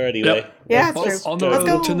go there anyway. Yep. Yeah, it's true. On the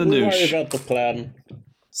road to the We'll worry noosh. about the plan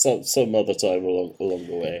some other time along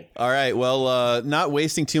the way. All right. Well, not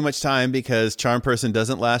wasting too much time because Charm Person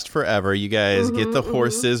doesn't last forever. You guys get the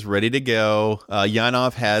horses ready to go.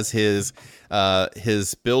 Yanov has his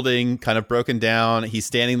building kind of broken down. He's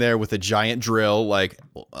standing there with a giant drill. Like,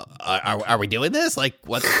 are we doing this? Like,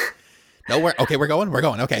 what? No, we're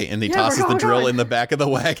going. Okay. And he tosses the drill in the back of the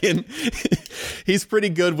wagon. He's pretty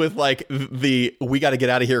good with like we got to get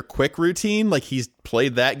out of here quick routine. Like he's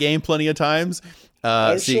played that game plenty of times.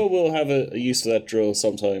 I'm sure we'll have a use of that drill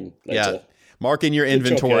sometime later. Yeah. Mark in your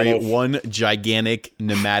inventory one gigantic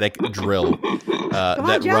pneumatic drill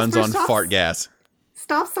that runs on fart gas.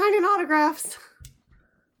 Stop signing autographs.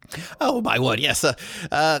 Oh, my word, yes.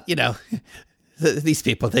 these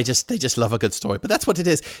people, they just love a good story. But that's what it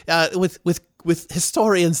is. With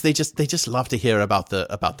historians, they just love to hear about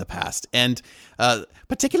the past, and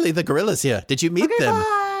particularly the gorillas here. Did you meet them?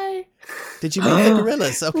 Bye. Did you meet the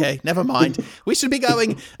gorillas? Okay, never mind. We should be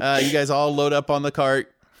going. You guys all load up on the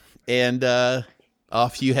cart, and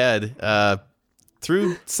off you head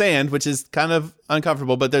through sand, which is kind of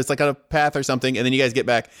uncomfortable, but there's like a path or something, and then you guys get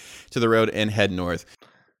back to the road and head north.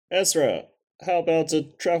 Ezra, how about a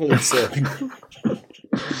traveling song?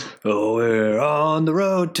 Oh, we're on the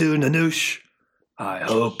road to Nanoosh. I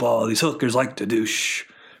hope all these hookers like to douche.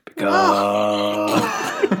 Because...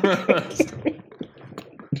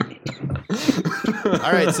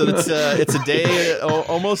 All right, so it's a day,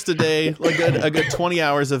 almost a day, a good 20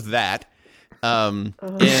 hours of that.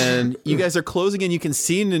 And you guys are closing in. You can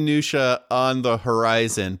see Nanusha on the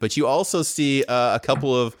horizon, but you also see a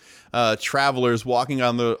couple of travelers walking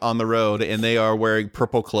on the road, and they are wearing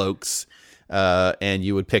purple cloaks. And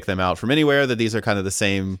you would pick them out from anywhere. That these are kind of the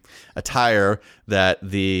same attire that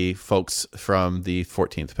the folks from the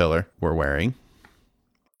 14th Pillar were wearing.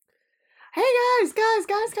 Hey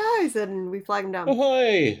guys, and we flag them down.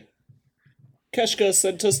 Ahoy! Keshka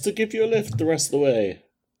sent us to give you a lift the rest of the way.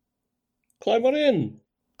 Climb on in.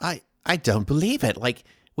 I don't believe it. Like,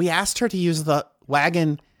 we asked her to use the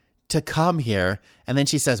wagon to come here, and then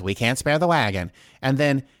she says, we can't spare the wagon. And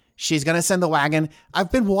then she's going to send the wagon.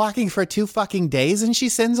 I've been walking for 2 fucking days, and she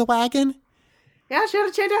sends a wagon? Yeah, she had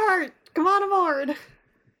a change of heart. Come on aboard.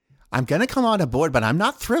 I'm going to come on aboard, but I'm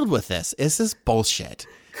not thrilled with this. This is bullshit.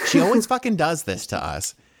 She always fucking does this to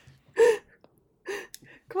us.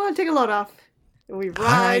 Come on, take a load off. And we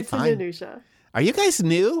ride to Nanusha. Are you guys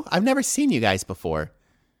new? I've never seen you guys before.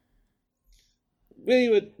 We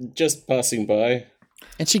were just passing by.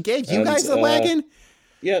 And she gave you guys the wagon?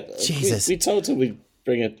 Yeah, Jesus. We told her we'd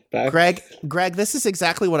bring it back. Greg, this is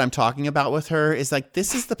exactly what I'm talking about with her. Is like,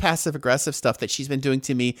 this is the passive aggressive stuff that she's been doing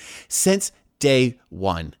to me since day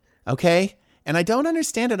one. Okay? And I don't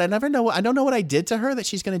understand it. I don't know what I did to her that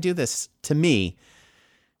she's going to do this to me.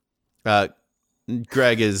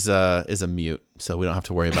 Greg is a mute, so we don't have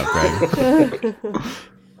to worry about Greg.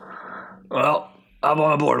 Well, I'm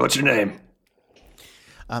on board. What's your name?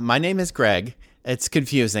 My name is Greg. It's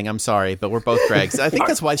confusing. I'm sorry, but we're both Gregs. I think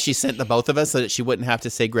that's why she sent the both of us, so that she wouldn't have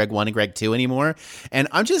to say Greg 1 and Greg 2 anymore. And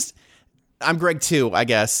I'm Greg 2, I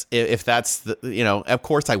guess, if that's the, of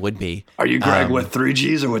course I would be. Are you Greg with 3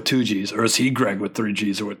 G's or with 2 G's? Or is he Greg with 3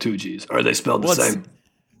 G's or with 2 G's? Or are they spelled the same?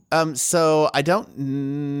 So I don't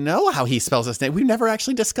know how he spells his name. We've never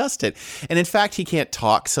actually discussed it. And in fact, he can't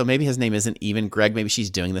talk, so maybe his name isn't even Greg. Maybe she's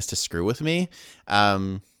doing this to screw with me.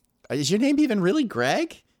 Is your name even really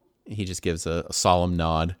Greg? He just gives a solemn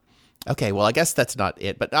nod. Okay, well, I guess that's not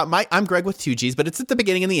it. But I'm Greg with 2 G's, but it's at the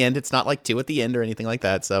beginning and the end. It's not like 2 at the end or anything like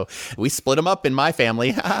that. So we split them up in my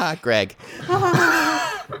family. Greg.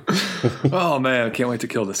 Oh, man, I can't wait to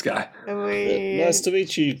kill this guy. Nice to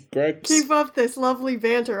meet you, Greg. Keep up this lovely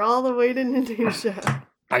banter all the way to Nanusha.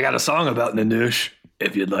 I got a song about Nanoosh,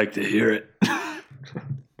 if you'd like to hear it.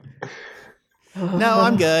 No,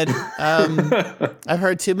 I'm good. I've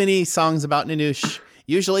heard too many songs about Nanoosh.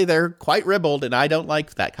 Usually they're quite ribald, and I don't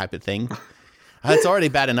like that type of thing. It's already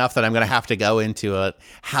bad enough that I'm going to have to go into a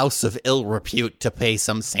house of ill repute to pay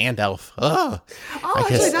some sand elf.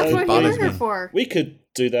 Actually, that's what you're here for. We could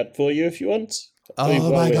do that for you if you want.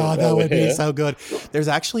 Oh my God, that would be so good. There's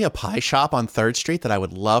actually a pie shop on 3rd Street that I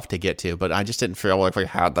would love to get to, but I just didn't feel like we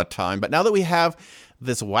had the time. But now that we have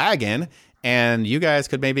this wagon, and you guys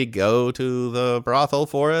could maybe go to the brothel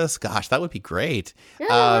for us, gosh, that would be great. Yeah,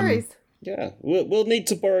 no worries. Yeah, we'll need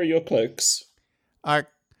to borrow your cloaks.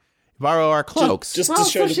 Borrow our cloaks? Just to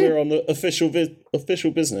show that we're on the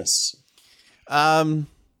official business. Yeah,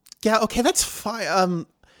 okay, that's fine.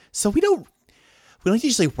 So we don't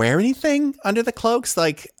usually wear anything under the cloaks,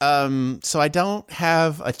 like, so I don't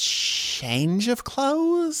have a change of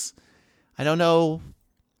clothes. I don't know.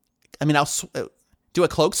 I mean, I'll do a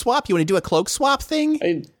cloak swap. You want to do a cloak swap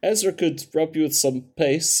thing? Ezra could rub you with some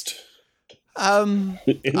paste. I'm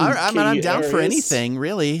down for anything,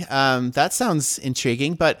 really. That sounds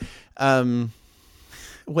intriguing, but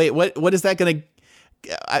wait, what is that going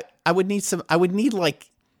to? I would need like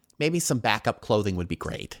maybe some backup clothing would be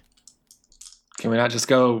great. Can we not just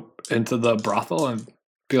go into the brothel and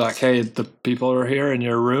be like, hey, the people are here in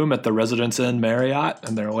your room at the Residence Inn Marriott,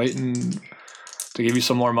 and they're waiting to give you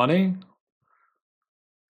some more money?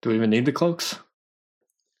 Do we even need the cloaks?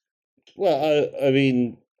 Well, I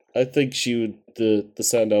mean, I think the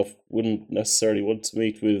Sand Elf wouldn't necessarily want to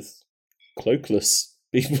meet with cloakless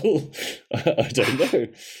people. I don't know.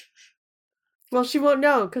 Well, she won't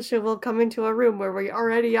know because she will come into a room where we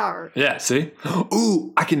already are. Yeah, see?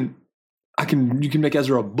 Ooh, you can make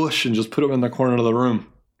Ezra a bush and just put him in the corner of the room.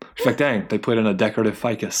 In fact, dang, they put in a decorative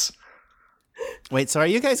ficus. Wait, so are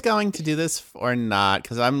you guys going to do this or not?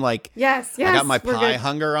 Because I'm like, Yes, I got my we're pie good.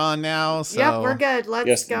 hunger on now. So. Yep, we're good. Let's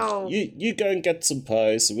Yes, go. you go and get some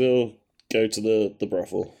pies. We'll go to the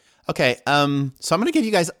brothel. Okay, so I'm gonna give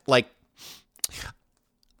you guys like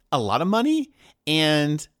a lot of money,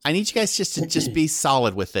 and I need you guys just be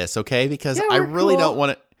solid with this, okay? Because Yeah, I we're really cool. don't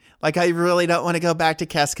want to. Like, I really don't want to go back to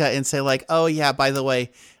Keska and say, like, oh, yeah, by the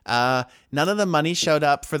way, none of the money showed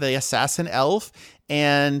up for the assassin elf,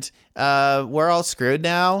 and we're all screwed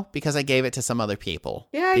now because I gave it to some other people.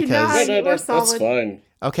 Yeah, you because, know, No, we're that's solid. fine.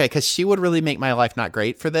 okay, because she would really make my life not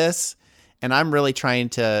great for this, and I'm really trying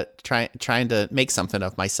to make something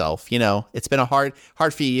of myself. You know, it's been a hard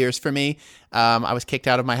few years for me. I was kicked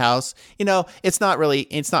out of my house. You know, it's not really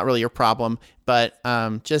your problem, but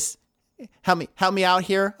just help me out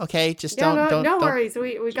here, okay? Just Yeah, don't no worries.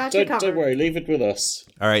 We got you covered. Don't worry, leave it with us.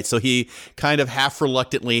 All right, so he kind of half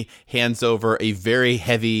reluctantly hands over a very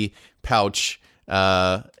heavy pouch,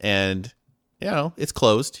 and you know it's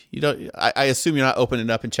closed. You don't. I assume you're not opening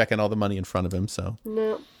it up and checking all the money in front of him. So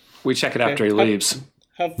No. We check it after he leaves.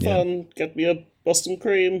 Have fun. Get me a Boston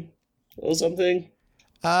cream or something.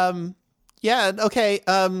 yeah, okay,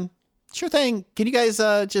 sure thing. Can you guys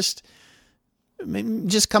just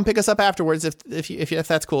come pick us up afterwards if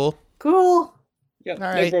that's cool? Cool. Yeah, All no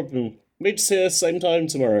right. problem. Meet us here same time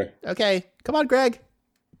tomorrow. Okay, come on, Greg.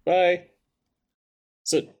 Bye.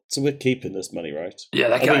 So we're keeping this money, right? Yeah,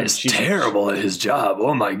 that I guy mean, is she- terrible at his job.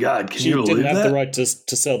 Oh my God, can She you didn't believe have that? the right to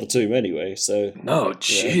sell the tomb anyway, so No,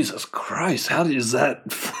 Jesus Christ. How does a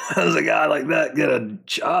guy like that get a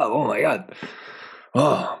job? Oh my God.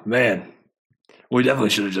 Oh man. We definitely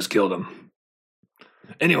should have just killed him.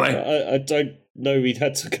 Anyway, I don't know we'd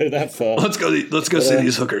had to go that far. let's go see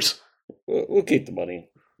these hookers. We'll keep the money.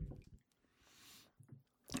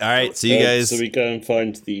 All right, so you guys, So we go and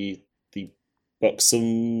find the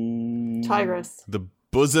buxom Tigress. the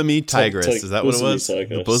bosomy tigress. Is that what it bosomy was? The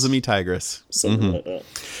tigress. bosomy tigress. something like that.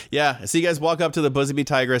 Yeah, so you guys walk up to the bosomy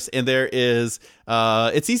tigress, and there is,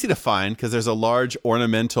 it's easy to find because there's a large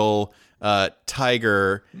ornamental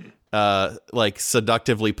tiger, like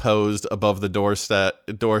seductively posed above the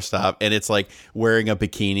doorstop, and it's like wearing a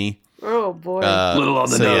bikini. Oh boy. Little on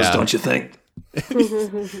the so, nose, yeah. don't you think?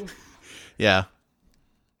 Yeah.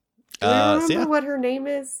 Do you remember So yeah. what her name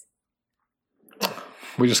is?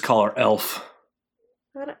 We just call her Elf.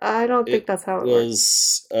 I don't think that's how it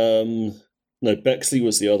works. Was no, Bexley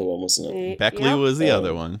was the other one, wasn't it? Beckley Yep. was the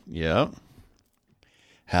other one. Yep.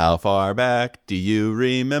 How far back do you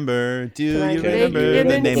remember? Do Can I you make remember an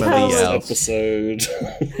the name of the intelligence- elf? episode.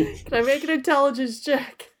 Can I make an intelligence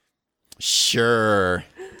check? Sure.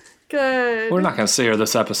 Good. We're not going to see her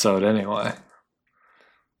this episode anyway.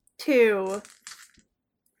 2.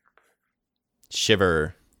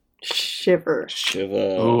 Shiver. Shiver.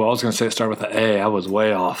 Shiver. Oh, I was going to say start with an A. I was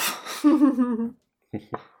way off.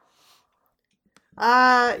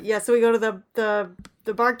 Yeah, so we go to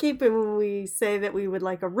the barkeep and we say that we would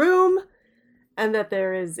like a room and that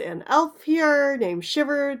there is an elf here named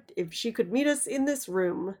Shiver if she could meet us in this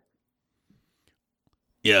room.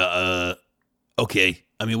 Yeah, okay.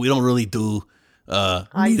 I mean, we don't really do I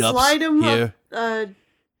meetups slide him here.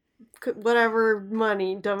 whatever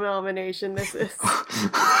money denomination this is.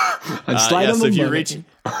 I'd slide him so if the you money. reach,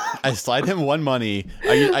 I slide him one money.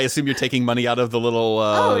 I assume you're taking money out of the little,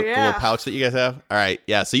 Oh, the yeah. little pouch that you guys have. All right,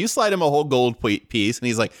 yeah. So you slide him a whole gold piece, and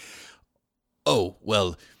he's like, "Oh,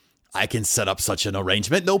 well, I can set up such an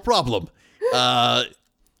arrangement, no problem."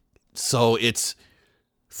 So it's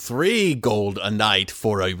 3 gold a night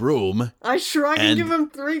for a room. I shrug and And- give him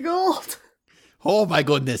 3 gold. Oh my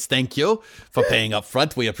goodness, thank you for paying up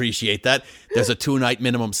front. We appreciate that. There's a 2-night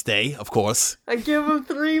minimum stay, of course. I give him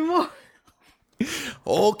 3 more.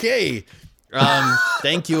 Okay.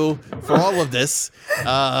 Thank you for all of this.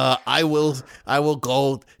 I will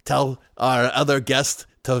go tell our other guest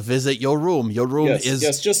to visit your room. Your room is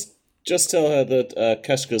Just tell her that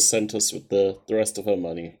Keshka sent us with the rest of her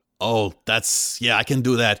money. Oh, yeah, I can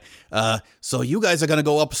do that. So you guys are gonna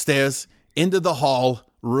go upstairs into the hall,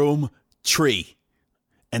 room 3.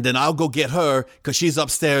 And then I'll go get her because she's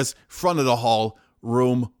upstairs, front of the hall,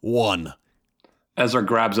 room 1. Ezra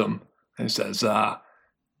grabs him and says,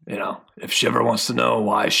 if Shiver wants to know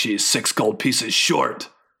why she's 6 gold pieces short,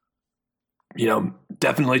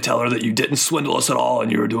 definitely tell her that you didn't swindle us at all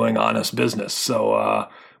and you were doing honest business. So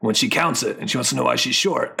when she counts it and she wants to know why she's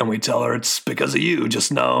short and we tell her it's because of you,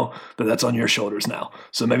 just know that that's on your shoulders now.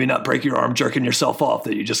 So maybe not break your arm jerking yourself off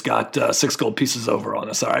that you just got 6 gold pieces over on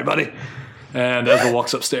us. All right, buddy? And Ezra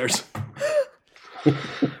walks upstairs.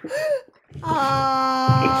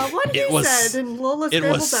 What he said, and Lola it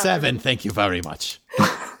was 7. Thank you very much.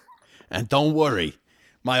 And don't worry,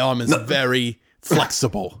 my arm is very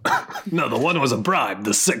flexible. No, the 1 was a bribe.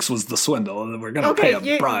 The 6 was the swindle. We're going to pay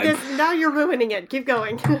a bribe. Now you're ruining it. Keep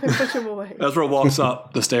going. Push him away. Ezra walks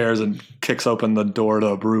up the stairs and kicks open the door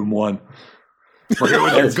to room 1. We're here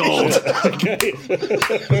with your gold. Okay.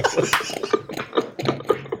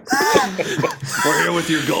 We're here with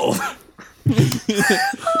your gold.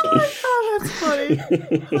 Oh, that's funny.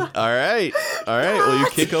 All right. Well, you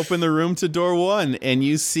kick open the room to door 1, and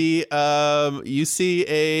you see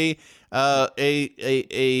a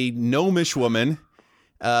gnomish woman,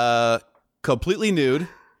 completely nude,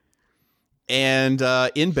 and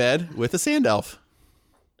in bed with a sand elf.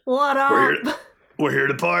 What up? We're here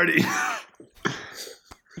to party.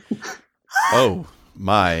 Oh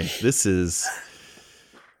my! This is.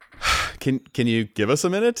 Can you give us a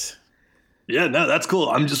minute? Yeah, no, that's cool.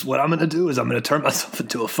 What I'm going to do is I'm going to turn myself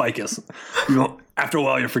into a ficus. After a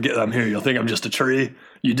while, you'll forget I'm here. You'll think I'm just a tree.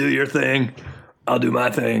 You do your thing. I'll do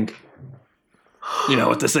my thing. You know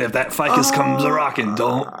what they say, if that ficus comes a-rocking,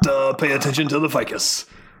 don't pay attention to the ficus.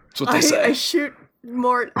 That's what they say. I shoot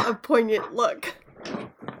Mort a poignant look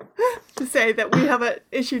to say that we have an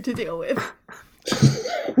issue to deal with.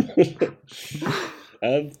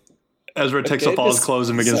 Ezra takes off all his clothes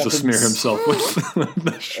and begins to smear himself with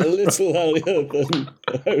the a little earlier than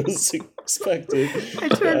I was expecting. I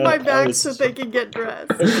turned my back so they can get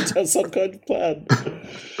dressed. Have some kind of plan.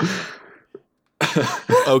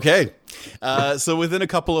 Okay. So within a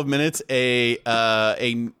couple of minutes, a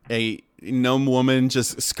gnome woman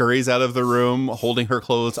just scurries out of the room, holding her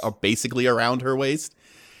clothes basically around her waist.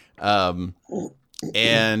 And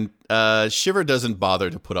Shiver doesn't bother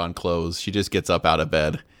to put on clothes. She just gets up out of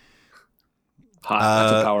bed. Hi,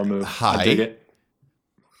 that's a power move. Hi. I dig it.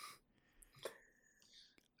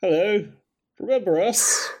 Hello. Remember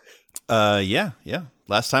us? Yeah.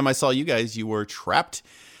 Last time I saw you guys, you were trapped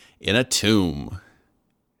in a tomb.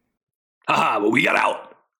 Haha, but we got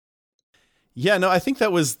out. Yeah, no, I think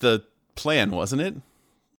that was the plan, wasn't it?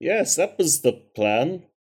 Yes, that was the plan.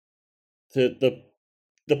 The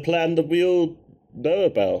plan that we all know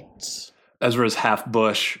about. Ezra's half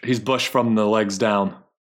bush. He's bush from the legs down.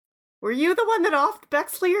 Were you the one that offed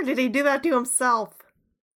Bexley, or did he do that to himself?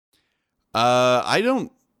 I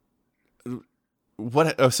don't...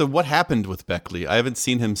 So what happened with Beckley? I haven't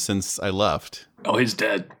seen him since I left. Oh, he's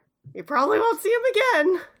dead. You probably won't see him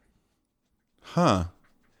again. Huh.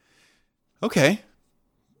 Okay.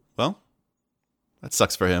 Well, that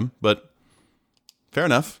sucks for him, but fair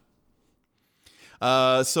enough.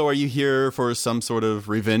 So are you here for some sort of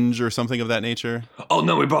revenge or something of that nature? Oh,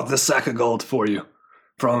 no, we brought this sack of gold for you.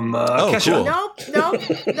 From Kesha. Cool.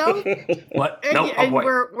 Nope. What? And, Nope. and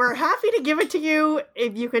we're happy to give it to you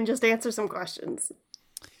if you can just answer some questions.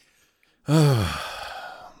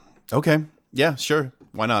 Okay. Yeah, sure.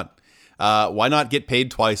 Why not? Why not get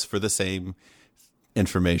paid twice for the same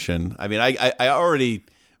information? I mean, I already...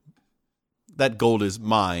 That gold is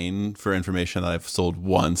mine for information that I've sold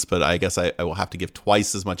once, but I guess I will have to give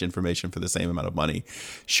twice as much information for the same amount of money.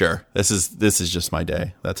 Sure. This is just my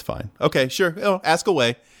day. That's fine. Okay, sure. Ask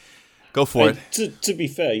away. Go for it. To be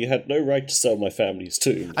fair, you had no right to sell my family's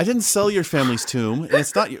tomb. I didn't sell your family's tomb, and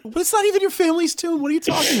it's not even your family's tomb. What are you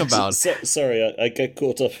talking about? Sorry, I get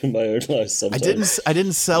caught up in my own life sometimes. I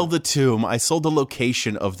didn't sell the tomb. I sold the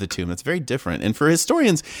location of the tomb. That's very different. And for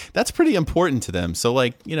historians, that's pretty important to them. So,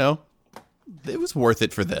 it was worth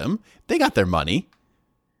it for them. They got their money.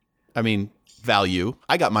 I mean, value.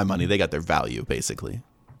 I got my money. They got their value, basically.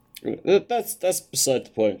 That's beside the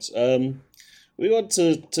point. We want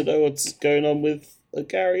to know what's going on with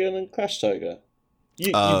Agarian and Clash Tiger.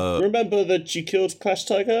 You remember that you killed Clash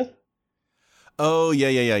Tiger? Oh,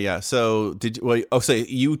 yeah. So so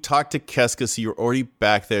you talked to Keska, so you're already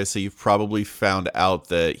back there, so you've probably found out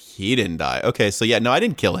that he didn't die. Okay, so yeah, no, I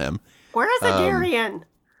didn't kill him. Where is Agarian?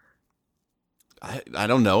 I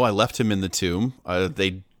don't know. I left him in the tomb.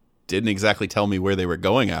 They didn't exactly tell me where they were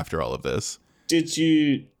going after all of this. Did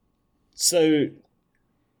you... So...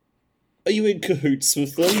 Are you in cahoots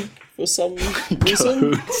with them for some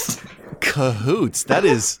reason? Cahoots?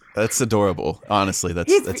 That's adorable. Honestly,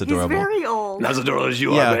 that's adorable. He's very old. Not as adorable as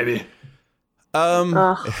you are, baby.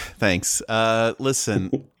 Thanks. Listen,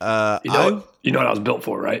 you know what I was built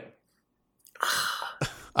for, right?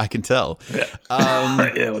 I can tell.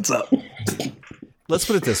 Yeah, what's up? Let's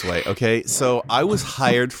put it this way, okay? So I was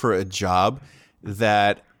hired for a job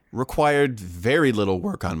that required very little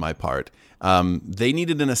work on my part. They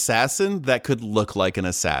needed an assassin that could look like an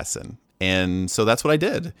assassin. And so that's what I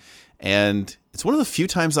did. And it's one of the few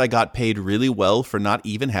times I got paid really well for not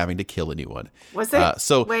even having to kill anyone. Was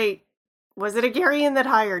it? Wait, was it a Garian that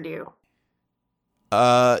hired you?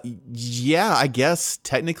 Yeah, I guess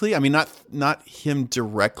technically. I mean, not him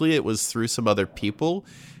directly. It was through some other people,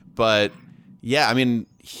 but yeah, I mean,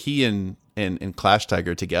 he and Clash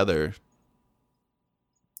Tiger together.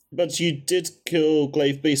 But you did kill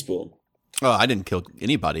Glaive Beastborn. Oh, I didn't kill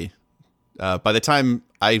anybody. By the time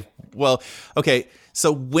okay. So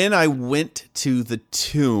when I went to the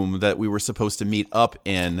tomb that we were supposed to meet up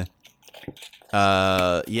in,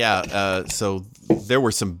 so there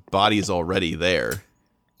were some bodies already there.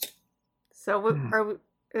 So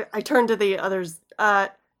I turned to the others.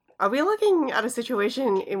 Are we looking at a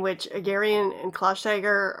situation in which Agarian and Clash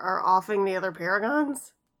Tiger are offing the other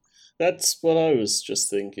Paragons? That's what I was just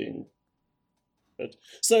thinking. But,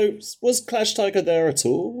 so, was Clash Tiger there at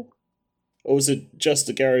all? Or was it just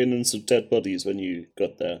Agarian and some dead bodies when you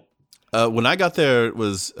got there? When I got there, it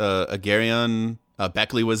was Agarian,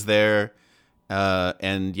 Beckley was there,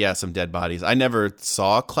 and yeah, some dead bodies. I never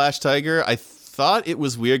saw Clash Tiger. I thought it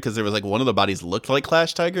was weird because there was like one of the bodies looked like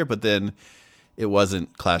Clash Tiger, but then it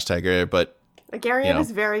wasn't Clash Tiger. But Agarian is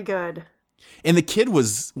very good. And the kid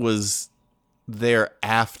was there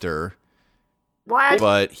after. What?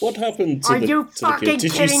 But what happened to Are you fucking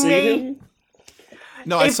Did kidding you see me? him?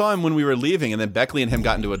 No, I saw him when we were leaving, and then Beckley and him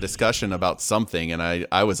got into a discussion about something, and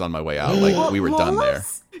I was on my way out. Like, we were done there.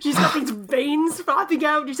 She's got these veins popping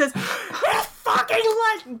out, and she says, "Let's fucking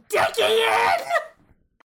let Dickie in!"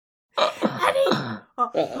 I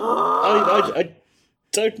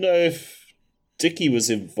don't know if Dickie was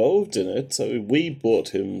involved in it, so we brought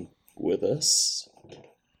him with us.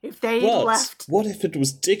 If they But left... what if it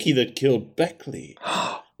was Dickie that killed Beckley?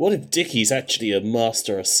 What if Dickie's actually a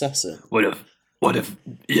master assassin? What if,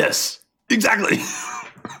 yes, exactly.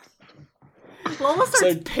 Lola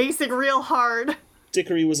starts pacing real hard.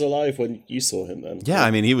 Dickory was alive when you saw him then. Yeah, I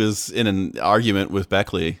mean, he was in an argument with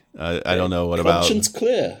Beckley. I don't know what about... Conscience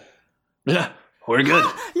clear. Yeah, we're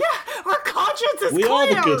good. Yeah, our conscience is We clear. are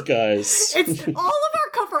the good guys. It's all of our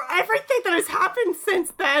cover, everything that has happened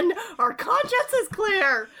since then. Our conscience is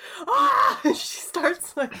clear. She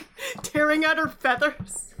starts like tearing out her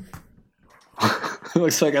feathers. It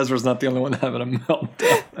looks like Ezra's not the only one having a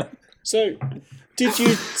meltdown. So, did you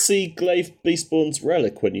see Glaive Beastborn's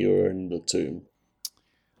relic when you were in the tomb?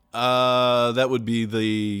 That would be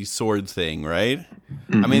the sword thing, right?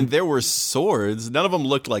 Mm-hmm. I mean, there were swords. None of them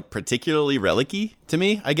looked like particularly relic-y to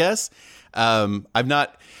me, I guess. I've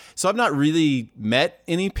not really met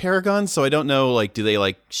any Paragons, so I don't know, like, do they,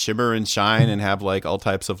 like, shimmer and shine and have, like, all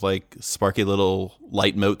types of, like, sparky little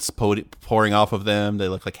light motes pouring off of them? They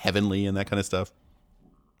look, like, heavenly and that kind of stuff.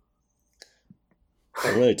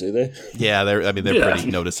 Oh, really, do they? Yeah, they're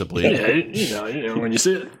pretty noticeably. Yeah, you know when you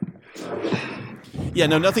see it. Yeah,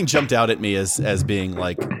 no, nothing jumped out at me as being,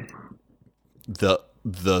 like,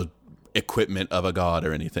 the equipment of a god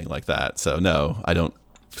or anything like that. So, no, I don't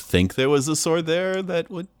think there was a sword there that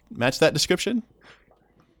would match that description.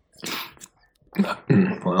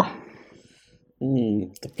 Well,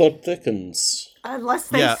 the plot thickens. Unless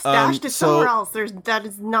they stashed it somewhere else. That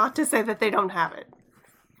is not to say that they don't have it.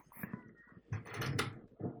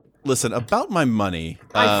 Listen, about my money.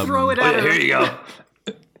 I throw it at her. Here you go.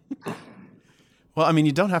 Well, I mean,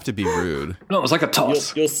 you don't have to be rude. No, it was like a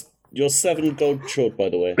toss. You're 7 gold short, by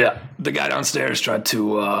the way. Yeah, the guy downstairs tried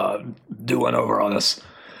to do one over on us.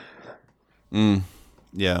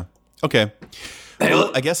 Yeah. Okay. Hey,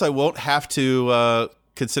 well, I guess I won't have to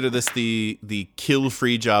consider this the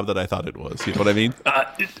kill-free job that I thought it was. You know what I mean?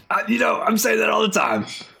 I'm saying that all the time.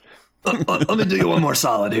 Let me do you one more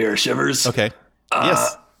solid here, Shivers. Okay.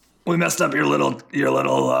 Yes. We messed up your little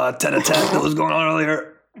tete-a-tete that was going on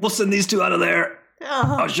earlier. We'll send these two out of there.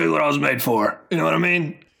 I'll show you what I was made for. You know what I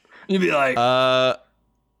mean? You'd be like...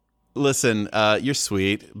 Listen, you're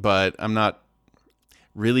sweet, but I'm not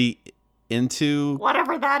really into...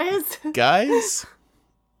 Whatever that is. Guys?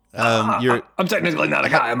 I'm technically not a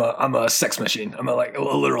guy. I'm a sex machine. I'm a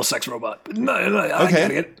literal sex robot. But no, I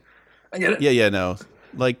get it. Yeah, no.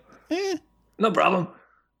 Like, no problem.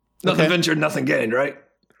 Nothing ventured, nothing gained, right?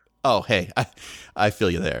 Oh, hey, I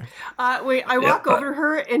feel you there. Wait, I walk over to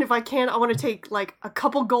her, and if I can, I want to take, like, a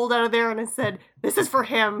couple gold out of there, and I said, this is for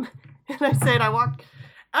him. And I said, I walk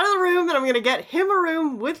out of the room, and I'm going to get him a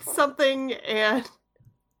room with something, and...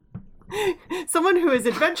 Someone who is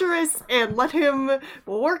adventurous, and let him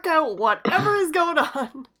work out whatever is going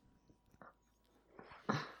on.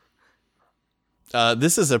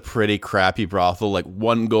 This is a pretty crappy brothel. Like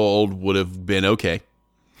 1 gold would have been okay.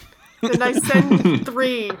 Then I send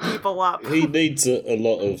 3 people up. He needs a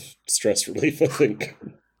lot of stress relief, I think.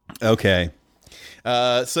 Okay.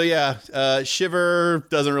 Shiver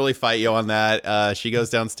doesn't really fight you on that. She goes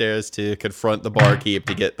downstairs to confront the barkeep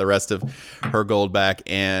to get the rest of her gold back.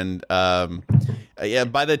 And by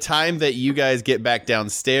the time that you guys get back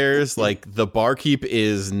downstairs, like the barkeep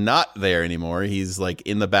is not there anymore. He's like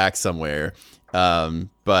in the back somewhere.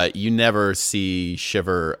 But you never see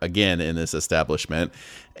Shiver again in this establishment.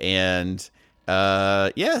 And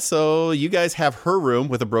so you guys have her room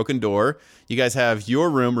with a broken door. You guys have your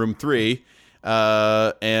room, room 3.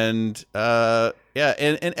 And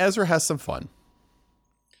Ezra has some fun.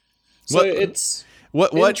 So it's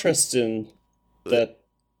interesting that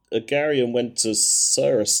Agarian went to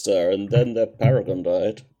Suristar and then their paragon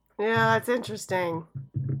died. Yeah, that's interesting.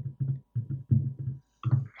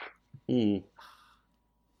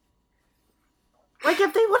 Like,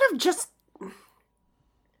 if they would have just...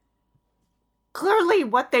 Clearly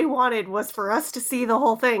what they wanted was for us to see the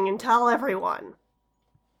whole thing and tell everyone.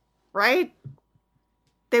 Right?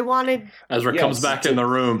 They wanted... Ezra comes back in the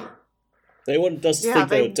room. They wanted us to think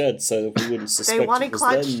they were dead so that we wouldn't suspect. They wanted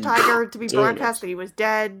Clutch Tiger to be broadcast that he was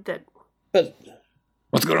dead. But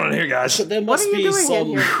what's going on here, guys? But there must be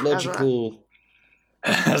some logical...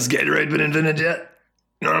 Has Gatorade been invented yet?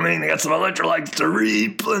 You know what I mean? They got some electrolytes to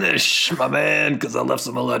replenish, my man, because I left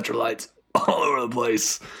some electrolytes all over the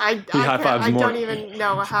place. I don't even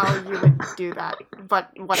know how you would do that,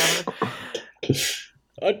 but whatever.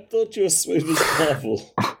 I thought you were smooth as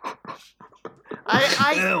Marvel.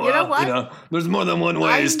 You know what? There's more than one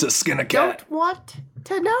ways to skin a cat. Don't want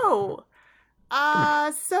to know.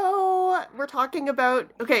 So we're talking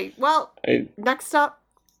about... Okay, well, next up...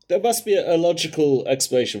 There must be a logical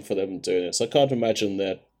explanation for them doing this. I can't imagine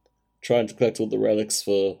they're trying to collect all the relics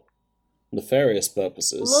for nefarious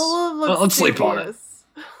purposes. Let's sleep on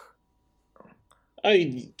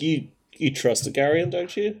it. You trust Agarian,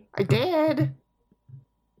 don't you? I did.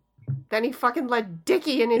 Then he fucking let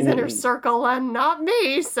Dickie in his inner circle and not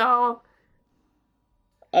me, so...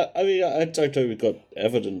 I mean, I don't know we've got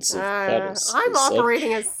evidence of that.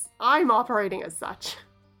 I'm operating as such.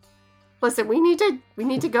 Listen, we need to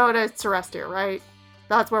go to Surestir, right?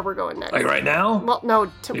 That's where we're going next. Like right now? Well, no,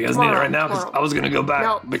 you guys need it right now? Because I was going to go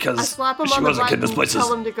back because I slap him she on wasn't the kidding. This place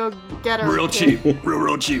tell him to go get her. Real cheap.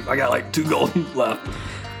 Real cheap. I got like 2 gold left.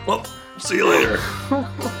 Well, see you later.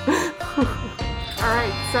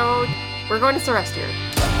 Alright, so we're going to Surestir.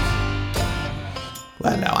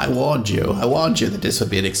 Well, now, I warned you that this would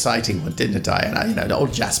be an exciting one, didn't I? And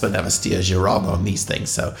old Jasper never steers you wrong on these things.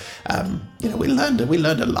 So, we learned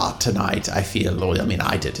a lot tonight, I feel. I mean,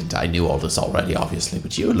 I didn't. I knew all this already, obviously.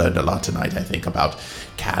 But you learned a lot tonight, I think, about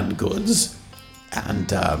canned goods and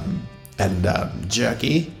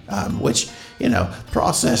jerky, which,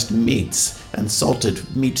 processed meats and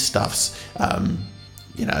salted meat stuffs,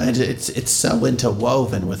 it's so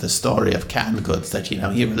interwoven with the story of canned goods that,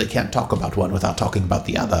 you really can't talk about one without talking about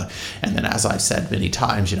the other. And then, as I've said many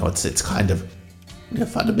times, it's kind of,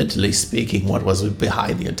 fundamentally speaking, what was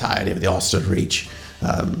behind the entirety of the Oster Reach.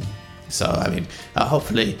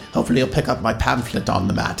 Hopefully you'll pick up my pamphlet on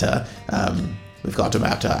the matter. We've got a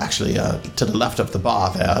matter actually to the left of the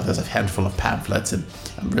bar there. There's a handful of pamphlets, and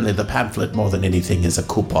really the pamphlet more than anything is a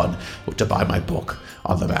coupon to buy my book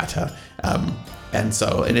on the matter. And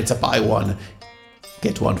it's a buy one,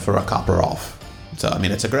 get one for a copper off. So, I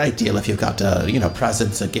mean, it's a great deal if you've got,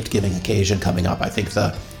 presents, a gift-giving occasion coming up. I think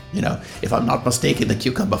if I'm not mistaken, the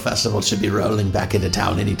Cucumber Festival should be rolling back into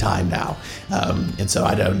town any time now. And so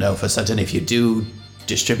I don't know for certain if you do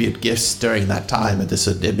distribute gifts during that time,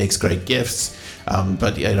 it makes great gifts.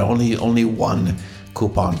 But only one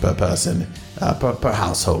coupon per person, per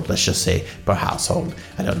household, let's just say, per household.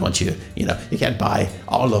 I don't want you can't buy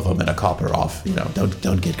all of them in a copper off.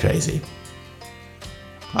 Don't get crazy.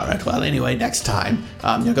 All right, well, anyway, next time,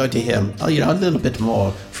 you're going to hear, a little bit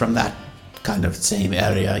more from that kind of same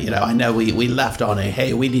area. I know we left on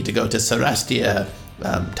hey, we need to go to Surestir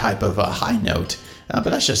type of a high note. But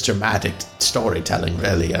that's just dramatic storytelling,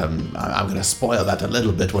 really. I'm going to spoil that a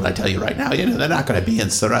little bit when I tell you right now. They're not going to be in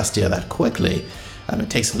Surestir that quickly. It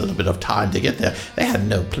takes a little bit of time to get there. They had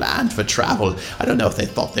no plan for travel. I don't know if they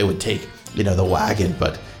thought they would take, the wagon,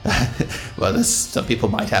 but well, some people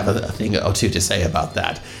might have a thing or two to say about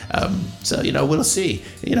that. So, we'll see.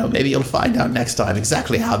 Maybe you'll find out next time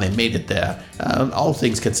exactly how they made it there. All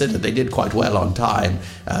things considered, they did quite well on time.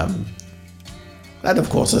 That,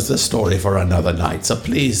 of course, is the story for another night. So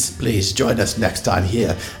please join us next time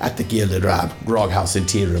here at the Gilded Ram Grog House in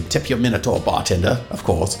Tea Room. Tip your Minotaur bartender, of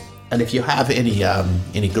course. And if you have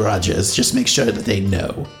any grudges, just make sure that they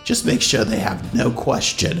know. Just make sure they have no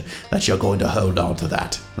question that you're going to hold on to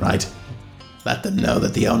that, right? Let them know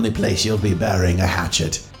that the only place you'll be burying a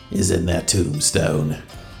hatchet is in their tombstone.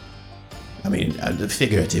 I mean,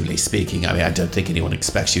 figuratively speaking, I don't think anyone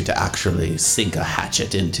expects you to actually sink a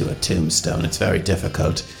hatchet into a tombstone. It's very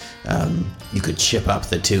difficult. You could chip up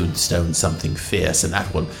the tombstone something fierce, and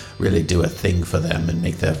that will really do a thing for them and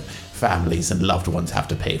make their families and loved ones have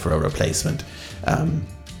to pay for a replacement.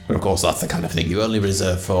 But of course, that's the kind of thing you only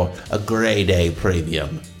reserve for a grade A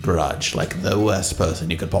premium grudge, like the worst person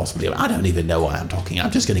you could possibly... I don't even know why I'm talking. I'm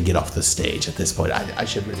just going to get off the stage at this point. I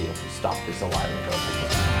should really have stopped this a while ago.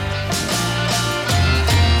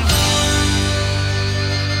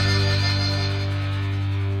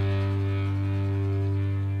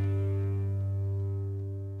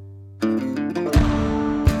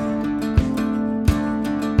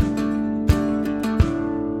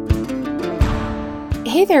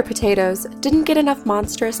 Hey there, potatoes! Didn't get enough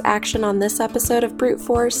monstrous action on this episode of Brute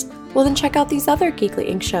Force? Well, then check out these other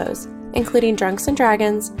Geekly Inc. shows, including Drunks and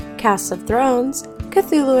Dragons, Cast of Thrones,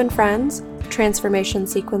 Cthulhu and Friends, Transformation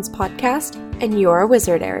Sequence Podcast, and Your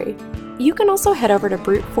Wizardary. You can also head over to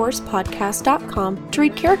bruteforcepodcast.com to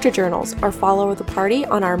read character journals or follow the party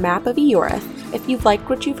on our map of Eorith. If you've liked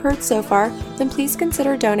what you've heard so far, then please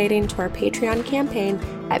consider donating to our Patreon campaign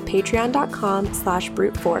at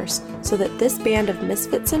patreon.com/bruteforce so that this band of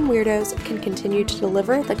misfits and weirdos can continue to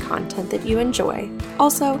deliver the content that you enjoy.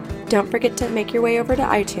 Also, don't forget to make your way over to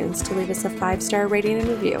iTunes to leave us a 5-star rating and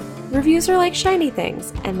review. Reviews are like shiny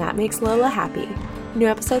things, and that makes Lola happy. New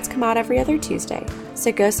episodes come out every other Tuesday,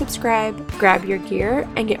 so go subscribe, grab your gear,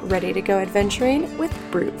 and get ready to go adventuring with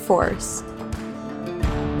Brute Force.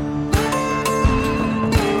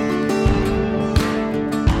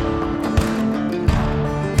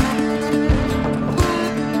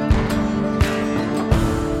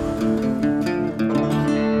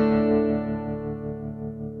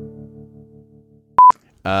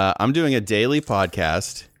 I'm doing a daily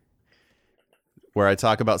podcast where I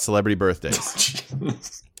talk about celebrity birthdays.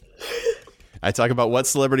 I talk about what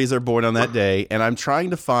celebrities are born on that day, and I'm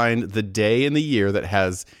trying to find the day in the year that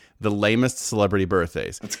has the lamest celebrity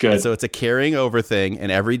birthdays. That's good. And so it's a carrying over thing,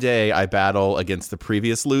 and every day I battle against the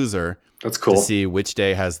previous loser. That's cool. To see which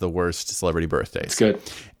day has the worst celebrity birthdays. That's good.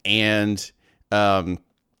 And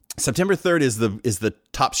September 3rd is the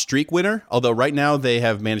top streak winner, although right now they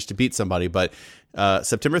have managed to beat somebody, but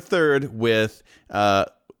September 3rd with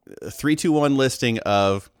 3-2-1 listing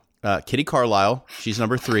of Kitty Carlisle. She's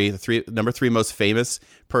number 3, number 3 most famous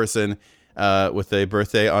person with a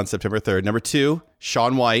birthday on September 3rd. Number 2,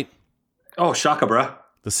 Shaun White. Oh, shaka, bruh.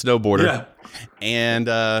 The snowboarder. Yeah. And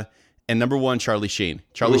number 1, Charlie Sheen.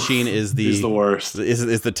 Charlie Sheen is he's the worst.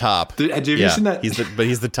 Is the top. Have you seen that? He's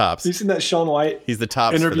the tops. Have you seen that Shaun White? He's the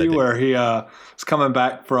top interview where he was coming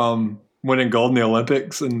back from winning gold in the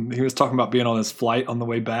Olympics, and he was talking about being on his flight on the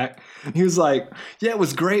way back. And he was like, "Yeah, it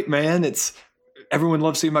was great, man. Everyone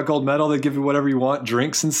loves seeing my gold medal. They give you whatever you want,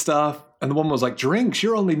 drinks and stuff." And the woman was like, "Drinks?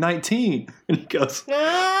 You're only 19." And he goes,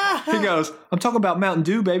 "I'm talking about Mountain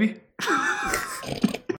Dew, baby."